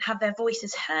communities have their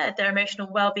voices heard, their emotional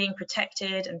well-being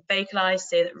protected and vocalised,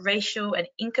 so that racial and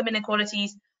income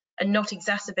inequalities are not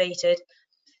exacerbated?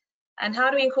 And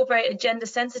how do we incorporate a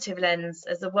gender-sensitive lens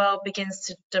as the world begins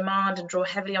to demand and draw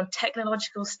heavily on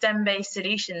technological STEM-based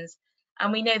solutions?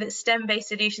 And we know that STEM-based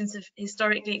solutions have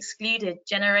historically excluded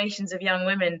generations of young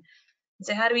women. And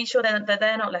so how do we ensure that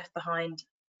they're not left behind?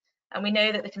 And we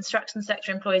know that the construction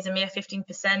sector employs a mere 15%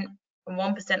 and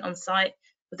 1% on site,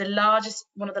 with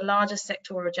one of the largest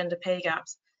sectoral gender pay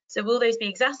gaps. So will those be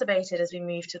exacerbated as we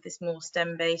move to this more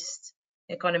STEM-based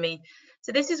economy?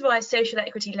 So this is why social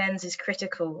equity lens is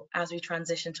critical as we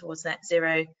transition towards net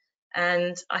zero.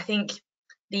 And I think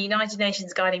the United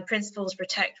Nations guiding principles,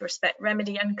 protect, respect,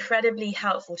 remedy, are incredibly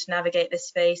helpful to navigate this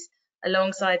space,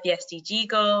 alongside the SDG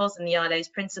goals and the ILO's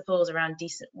principles around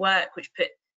decent work, which put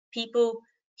people,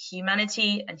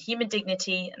 humanity and human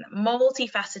dignity and the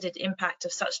multifaceted impact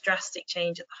of such drastic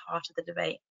change at the heart of the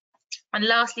debate. And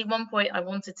lastly, one point I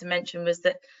wanted to mention was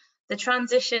that the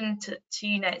transition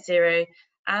to net zero,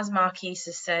 as Marquise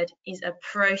has said, is a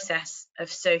process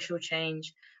of social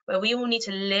change where we all need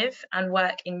to live and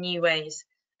work in new ways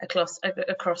across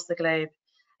the globe.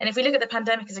 And if we look at the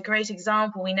pandemic as a great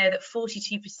example, we know that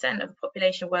 42% of the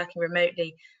population working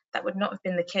remotely, that would not have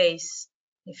been the case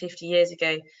 50 years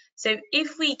ago. So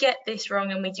if we get this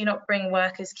wrong and we do not bring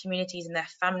workers, communities and their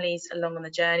families along on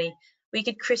the journey, we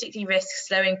could critically risk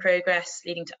slowing progress,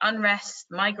 leading to unrest,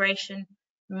 migration,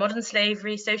 modern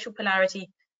slavery, social polarity,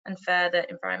 and further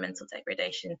environmental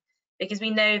degradation. Because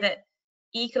we know that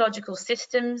ecological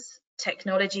systems,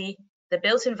 technology, the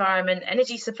built environment,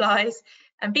 energy supplies,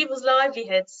 and people's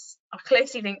livelihoods are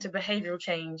closely linked to behavioural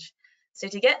change. So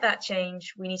to get that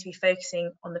change, we need to be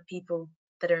focusing on the people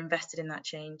that are invested in that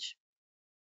change.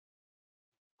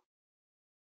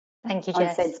 Thank you,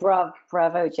 Jess. I said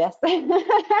bravo, Jess.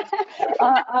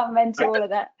 I'll mentor all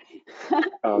of that.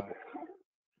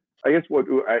 I guess what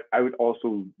I would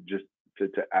also just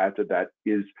to add to that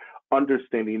is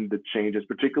understanding the changes,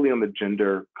 particularly on the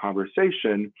gender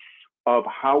conversation, of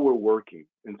how we're working.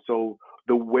 And so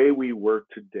the way we work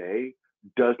today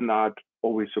does not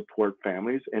always support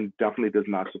families and definitely does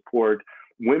not support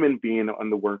women being on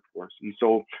the workforce. And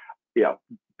so, yeah,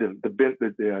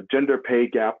 the gender pay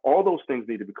gap, all those things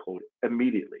need to be closed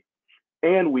immediately.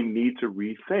 And we need to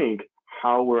rethink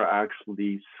how we're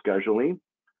actually scheduling,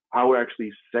 how we're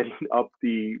actually setting up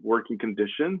the working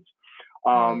conditions,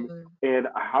 and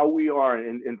how we are.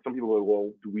 And some people are,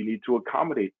 well, do we need to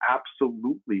accommodate?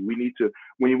 Absolutely. We need to,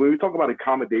 when we talk about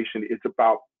accommodation, it's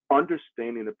about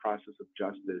understanding the process of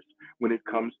justice when it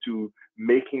comes to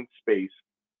making space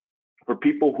for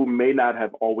people who may not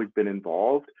have always been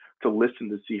involved, to listen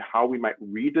to see how we might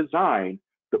redesign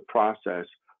the process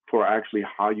for actually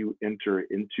how you enter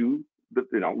into the,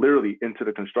 literally into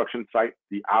the construction site,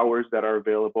 the hours that are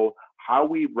available, how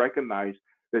we recognize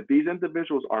that these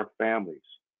individuals are families,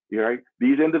 right?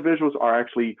 These individuals are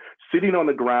actually sitting on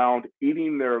the ground,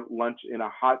 eating their lunch in a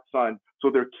hot sun,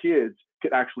 so their kids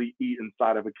can actually eat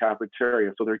inside of a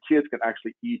cafeteria, so their kids can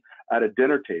actually eat at a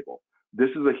dinner table. This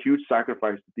is a huge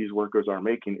sacrifice that these workers are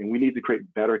making, and we need to create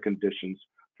better conditions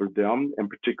for them, and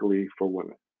particularly for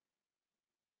women.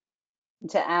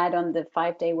 To add on the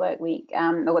 5-day work week,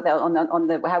 on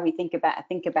the how we think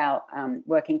about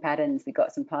working patterns, we've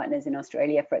got some partners in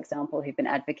Australia, for example, who've been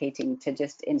advocating to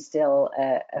just instill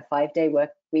a 5-day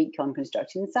work week on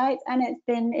construction sites, and it's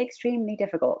been extremely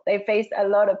difficult. They've faced a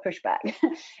lot of pushback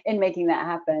in making that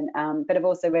happen, but have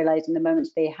also realized in the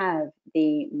moments they have,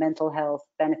 the mental health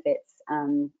benefits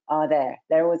are there.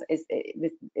 They're always,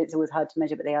 it's always hard to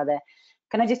measure, but they are there.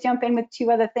 Can I just jump in with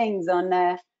 2 other things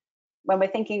on when we're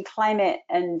thinking climate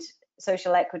and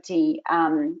social equity,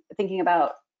 thinking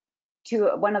about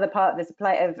one other part of the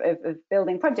supply of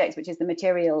building projects, which is the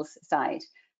materials side.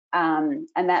 And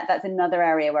that's another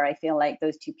area where I feel like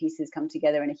those 2 pieces come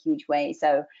together in a huge way.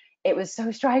 So it was so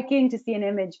striking to see an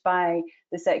image by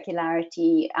the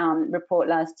circularity report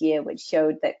last year, which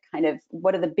showed that kind of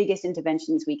what are the biggest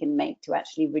interventions we can make to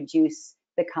actually reduce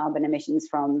the carbon emissions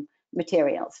from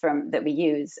materials that we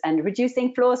use. And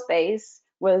reducing floor space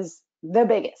was the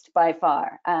biggest by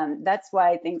far. That's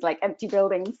why things like empty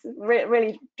buildings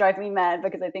really drive me mad,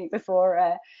 because I think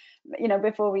before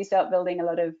we start building a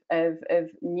lot of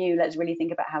new, let's really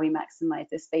think about how we maximize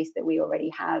the space that we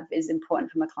already have is important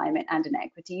from a climate and an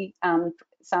equity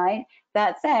side.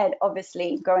 That said,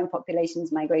 obviously, growing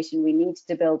populations, migration, we need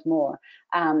to build more.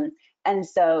 And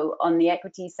so on the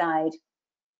equity side,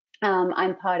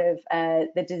 I'm part of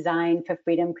the Design for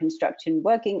Freedom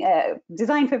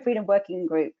working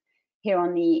group here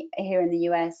in the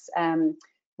US,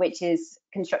 which is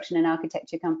construction and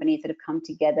architecture companies that have come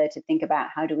together to think about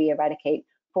how do we eradicate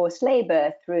forced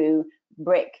labor through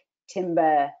brick,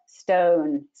 timber,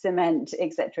 stone, cement,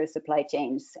 etc. supply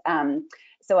chains.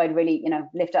 So I'd really,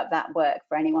 lift up that work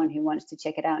for anyone who wants to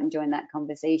check it out and join that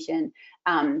conversation.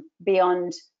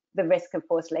 Beyond the risk of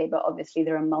forced labor, obviously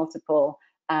there are multiple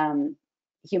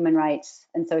human rights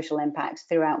and social impacts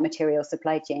throughout material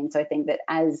supply chains. So I think that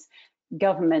as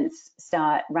governments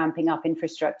start ramping up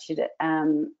infrastructure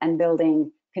and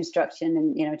building construction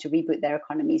and, you know, to reboot their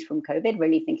economies from COVID,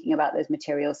 really thinking about those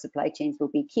material supply chains will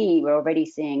be key. We're already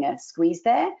seeing a squeeze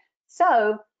there.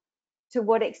 So to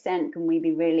what extent can we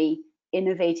be really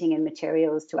innovating in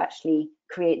materials to actually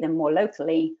create them more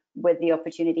locally with the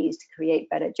opportunities to create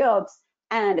better jobs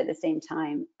and at the same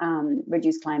time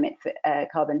reduce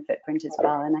carbon footprint as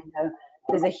well? And I know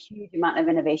there's a huge amount of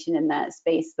innovation in that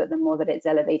space, but the more that it's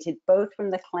elevated both from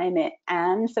the climate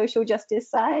and social justice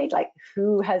side, like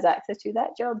who has access to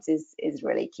that jobs is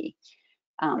really key.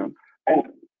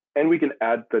 And we can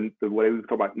add the way we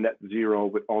talk about net zero,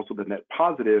 but also the net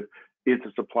positive is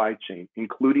the supply chain,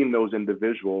 including those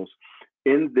individuals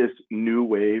in this new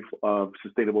wave of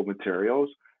sustainable materials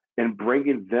and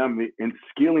bringing them and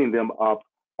skilling them up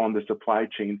on the supply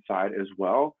chain side as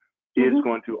well is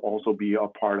going to also be a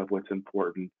part of what's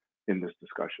important in this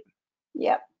discussion.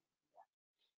 Yep.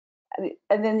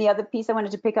 And then the other piece I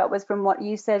wanted to pick up was from what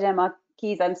you said, Emma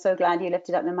Keys. I'm so glad you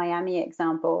lifted up the Miami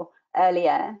example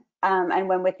earlier. And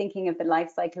when we're thinking of the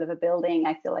life cycle of a building,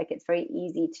 I feel like it's very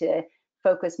easy to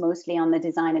focus mostly on the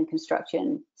design and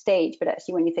construction stage. But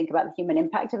actually, when you think about the human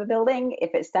impact of a building,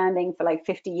 if it's standing for like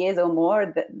 50 years or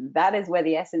more, that is where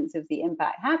the essence of the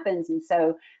impact happens. And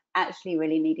so actually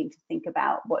really needing to think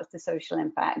about what's the social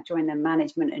impact during the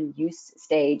management and use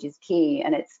stage is key.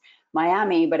 And it's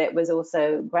Miami, but it was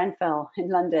also Grenfell in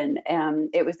London.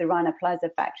 It was the Rana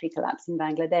Plaza factory collapse in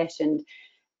Bangladesh. And,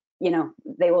 you know,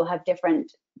 they will have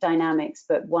different dynamics,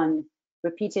 but one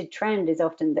repeated trend is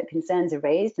often that concerns are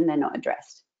raised and they're not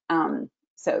addressed.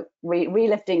 So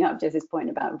re-lifting up just this point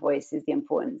about voice is the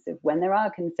importance of when there are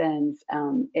concerns,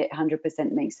 it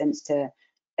 100% makes sense to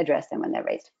address them when they're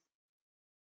raised.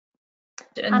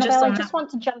 And Annabelle, I just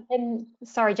want to jump in.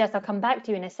 Sorry, Jess, I'll come back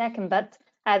to you in a second, but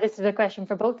this is a question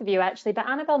for both of you actually. But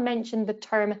Annabelle mentioned the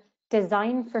term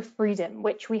design for freedom,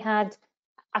 which we had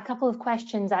a couple of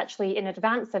questions actually in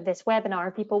advance of this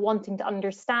webinar, people wanting to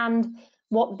understand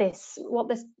what this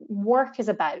work is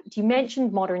about. You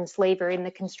mentioned modern slavery in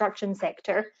the construction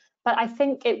sector, but I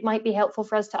think it might be helpful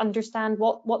for us to understand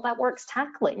what that work's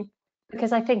tackling,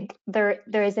 because I think there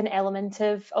is an element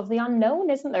of the unknown,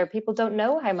 isn't there? People don't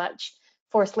know how much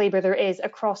forced labor there is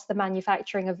across the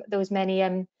manufacturing of those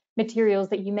many materials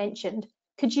that you mentioned.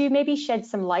 Could you maybe shed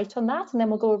some light on that, and then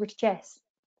we'll go over to Jess?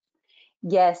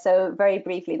 Yeah, so very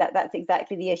briefly, that's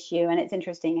exactly the issue, and it's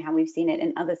interesting how we've seen it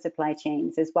in other supply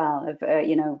chains as well,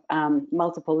 of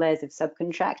multiple layers of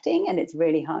subcontracting, and it's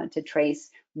really hard to trace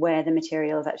where the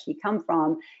materials actually come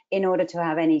from in order to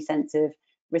have any sense of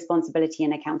responsibility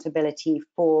and accountability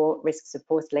for risks of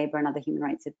forced labor and other human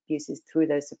rights abuses through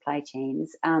those supply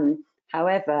chains.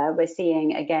 However, we're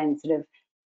seeing again sort of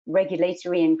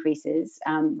regulatory increases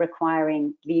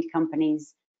requiring lead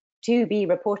companies to be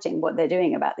reporting what they're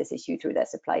doing about this issue through their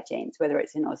supply chains, whether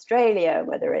it's in Australia,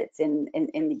 whether it's in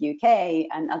the UK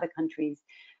and other countries,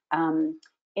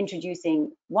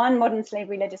 introducing modern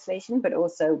slavery legislation, but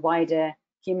also wider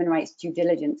human rights due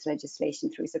diligence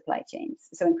legislation through supply chains.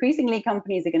 So increasingly,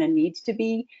 companies are going to need to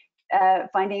be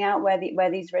finding out where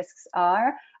these risks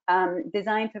are.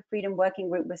 Design for Freedom Working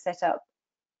Group was set up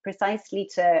precisely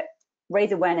to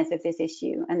raise awareness of this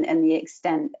issue and the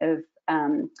extent of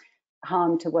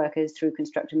harm to workers through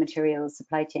construction materials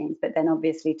supply chains, but then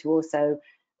obviously to also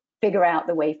figure out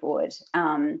the way forward,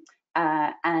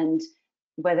 and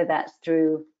whether that's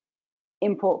through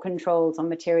import controls on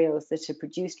materials that are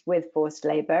produced with forced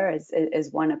labor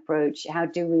as one approach. How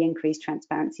do we increase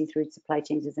transparency through supply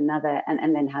chains as another,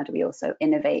 and then how do we also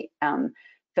innovate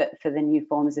for the new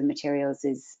forms of materials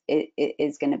is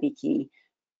going to be key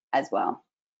as well.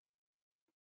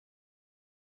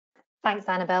 Thanks,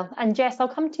 Annabelle. And Jess, I'll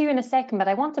come to you in a second, but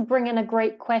I want to bring in a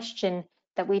great question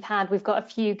that we've had. We've got a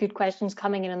few good questions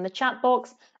coming in the chat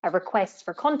box, a request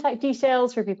for contact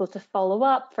details for people to follow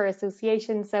up for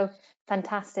association. So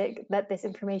fantastic that this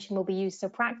information will be used so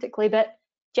practically. But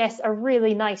Jess, a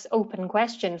really nice open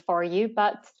question for you,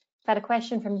 but I've had a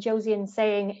question from Josian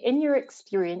saying, in your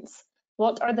experience,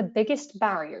 what are the biggest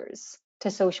barriers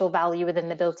to social value within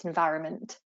the built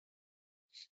environment?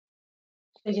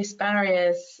 Biggest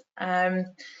barriers. Well,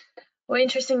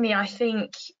 interestingly, I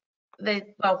think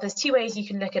there's two ways you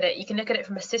can look at it. You can look at it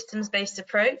from a systems-based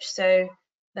approach, so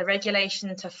the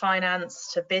regulation to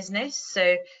finance to business.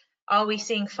 So are we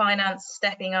seeing finance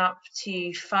stepping up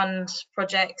to fund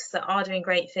projects that are doing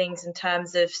great things in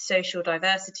terms of social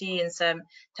diversity, and in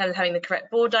terms of having the correct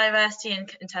board diversity,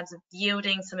 and in terms of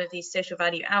yielding some of these social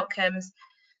value outcomes?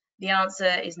 The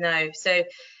answer is no. So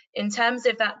in terms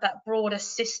of that broader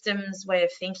systems way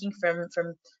of thinking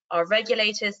from our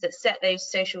regulators that set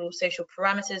those social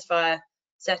parameters via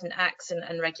certain acts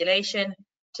and regulation,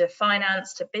 to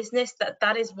finance, to business,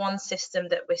 that is one system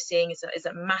that we're seeing is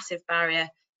a massive barrier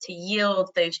to yield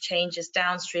those changes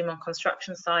downstream on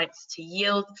construction sites, to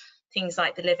yield things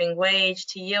like the living wage,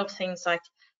 to yield things like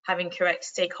having correct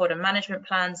stakeholder management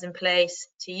plans in place,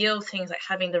 to yield things like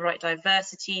having the right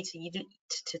diversity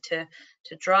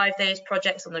to drive those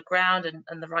projects on the ground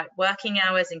and the right working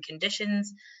hours and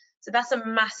conditions. So that's a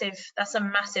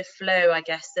massive flow, I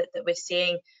guess, that we're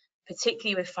seeing,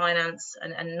 particularly with finance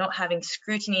and not having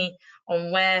scrutiny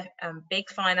on where big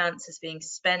finance is being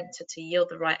spent to yield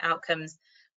the right outcomes.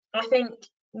 I think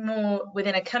more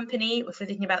within a company, if we're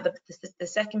thinking about the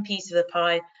second piece of the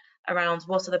pie around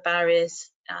what are the barriers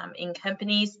in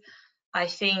companies, I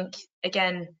think,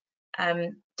 again,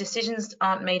 decisions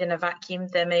aren't made in a vacuum.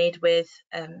 They're made with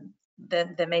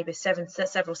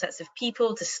several sets of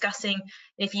people discussing.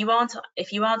 If you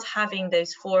aren't having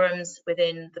those forums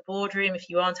within the boardroom, if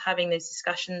you aren't having those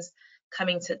discussions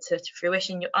coming to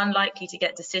fruition, you're unlikely to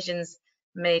get decisions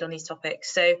made on these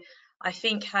topics. So I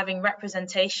think having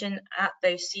representation at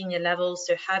those senior levels,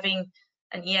 so having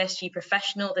an ESG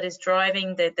professional that is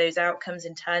driving those outcomes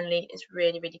internally is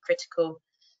really, really critical.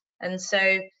 And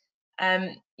so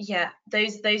yeah,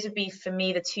 those would be for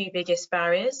me the two biggest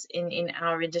barriers in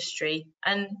our industry.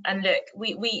 And look,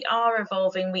 we are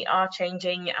evolving, we are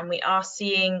changing, and we are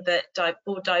seeing that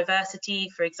board diversity,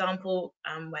 for example,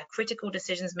 where critical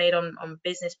decisions made on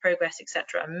business progress,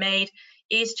 etc., are made,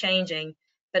 is changing,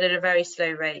 but at a very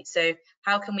slow rate. So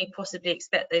how can we possibly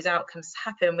expect those outcomes to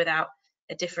happen without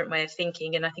a different way of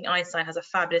thinking? And I think Einstein has a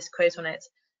fabulous quote on it.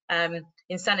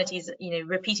 Insanity is,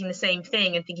 repeating the same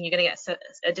thing and thinking you're going to get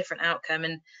a different outcome,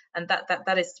 and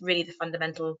that is really the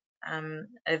fundamental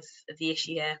of the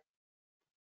issue here.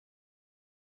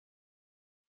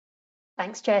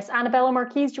 Thanks, Jess. Annabella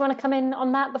Marquise, do you want to come in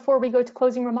on that before we go to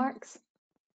closing remarks?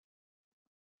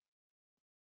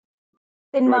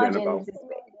 Thin margins,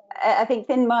 I think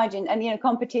thin margin and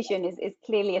competition is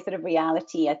clearly a sort of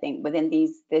reality, I think, within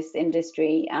this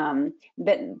industry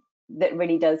that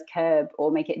really does curb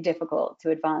or make it difficult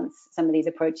to advance some of these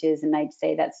approaches. And I'd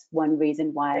say that's one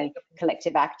reason why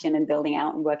collective action and building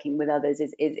out and working with others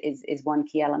is one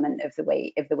key element of the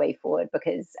way forward,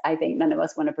 because I think none of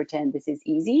us want to pretend this is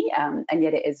easy, and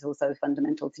yet it is also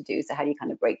fundamental to do. So how do you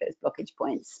kind of break those blockage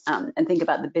points and think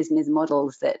about the business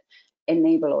models that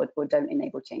enable or don't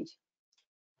enable change?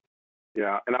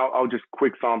 Yeah, and I'll just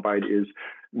quick soundbite is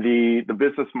the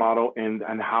business model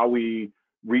and how we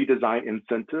redesign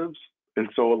incentives. And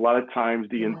so a lot of times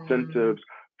the incentives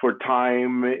for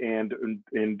time and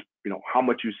how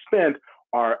much you spend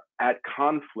are at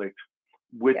conflict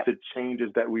with the changes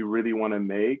that we really want to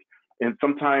make. And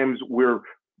sometimes we're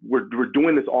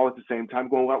doing this all at the same time,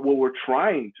 going, well, we're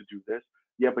trying to do this,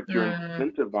 but you're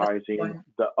incentivizing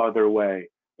the other way.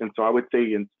 And so I would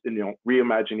say,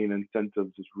 reimagining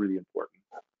incentives is really important.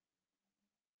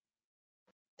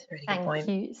 Thank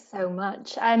you so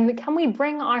much. Can we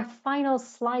bring our final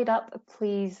slide up,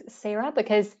 please, Sarah?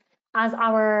 Because as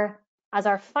our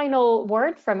final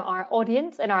word from our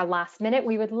audience in our last minute,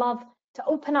 we would love to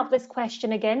open up this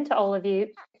question again to all of you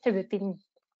who have been,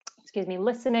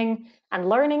 listening and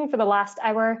learning for the last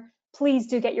hour. Please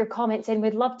do get your comments in.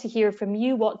 We'd love to hear from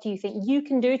you. What do you think you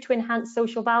can do to enhance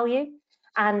social value?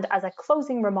 And as a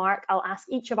closing remark, I'll ask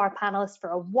each of our panelists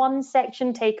for a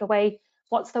one-section takeaway.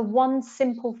 What's the one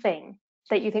simple thing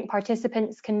that you think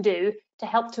participants can do to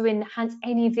help to enhance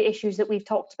any of the issues that we've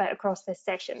talked about across this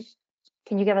session?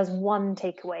 Can you give us one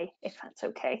takeaway, if that's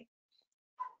okay?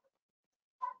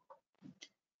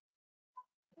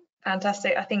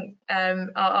 Fantastic. I think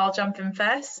I'll jump in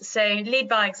first. So lead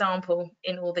by example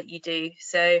in all that you do.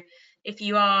 So if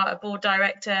you are a board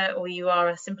director, or you are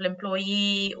a simple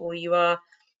employee, or you are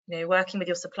working with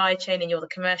your supply chain and you're the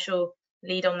commercial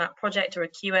lead on that project or a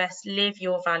QS, live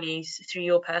your values through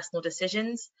your personal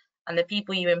decisions and the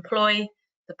people you employ,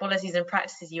 the policies and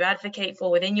practices you advocate for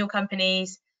within your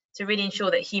companies, to really ensure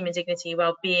that human dignity,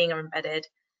 well-being are embedded.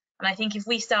 And I think if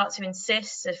we start to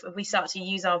insist, if we start to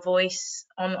use our voice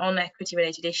on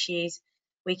equity-related issues,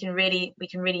 we can really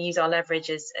use our leverage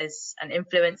as an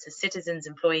influence as citizens,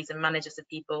 employees, and managers of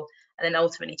people, and then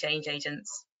ultimately change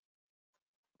agents.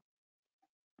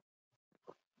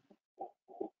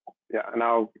 Yeah, and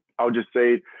I'll just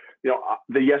say,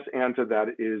 the yes answer to that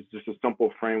is just a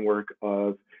simple framework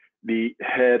of the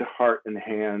head, heart, and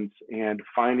hands, and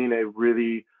finding a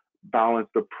really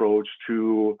balanced approach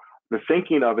to the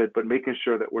thinking of it, but making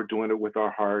sure that we're doing it with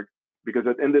our heart. Because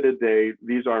at the end of the day,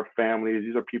 these are families,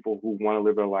 these are people who want to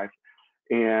live their life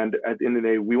And at the end of the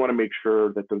day, we want to make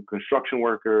sure that the construction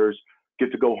workers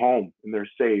get to go home and they're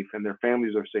safe and their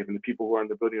families are safe and the people who are in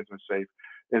the buildings are safe.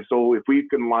 And so if we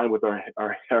can align with our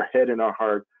head and our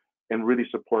heart and really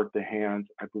support the hands,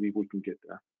 I believe we can get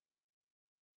there.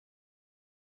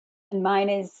 And mine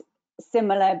is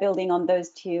similar, building on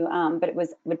those two, but it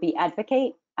would be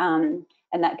advocate, and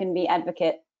that can be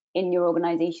advocate in your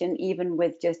organization, even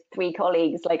with just 3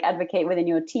 colleagues, like advocate within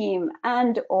your team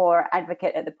and or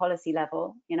advocate at the policy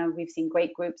level. You know, we've seen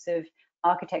great groups of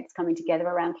architects coming together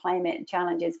around climate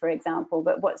challenges, for example,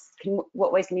 but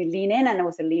what ways can you lean in and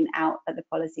also lean out at the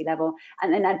policy level,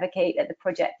 and then advocate at the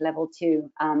project level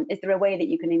too? Is there a way that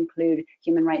you can include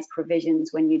human rights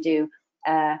provisions when you do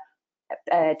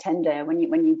tender, when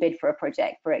you bid for a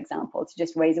project, for example, to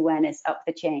just raise awareness up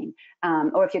the chain?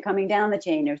 Or if you're coming down the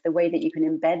chain, there's the way that you can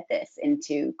embed this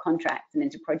into contracts and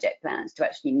into project plans to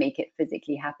actually make it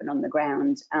physically happen on the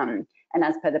ground. And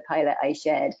as per the pilot I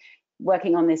shared,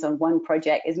 working on this on one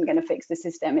project isn't going to fix the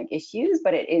systemic issues,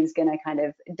 but it is going to kind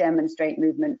of demonstrate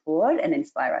movement forward and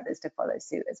inspire others to follow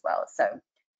suit as well. So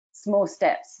small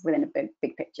steps within a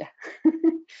big picture.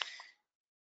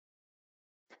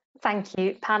 Thank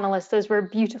you, panelists. Those were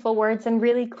beautiful words and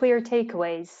really clear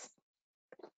takeaways.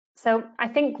 So I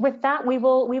think with that, we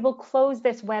will close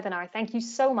this webinar. Thank you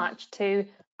so much to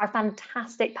our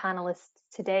fantastic panelists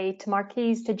today, to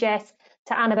Marquise, to Jess,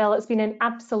 to Annabelle. It's been an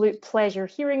absolute pleasure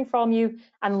hearing from you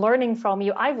and learning from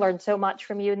you. I've learned so much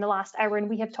from you in the last hour, and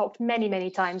we have talked many, many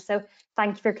times. So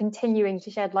thank you for continuing to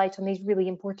shed light on these really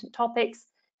important topics.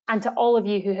 And to all of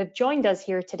you who have joined us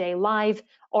here today live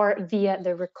or via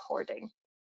the recording.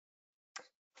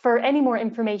 For any more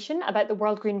information about the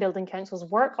World Green Building Council's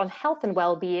work on health and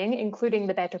well-being, including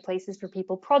the Better Places for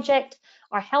People project,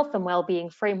 our health and well-being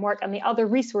framework, and the other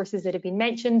resources that have been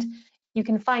mentioned, you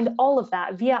can find all of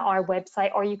that via our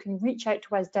website, or you can reach out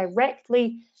to us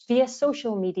directly via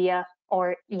social media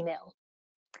or email.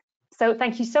 So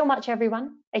thank you so much,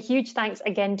 everyone. A huge thanks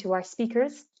again to our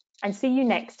speakers, and see you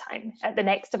next time at the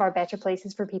next of our Better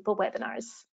Places for People webinars.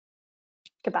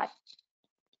 Goodbye.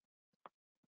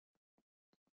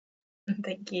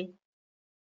 Thank you.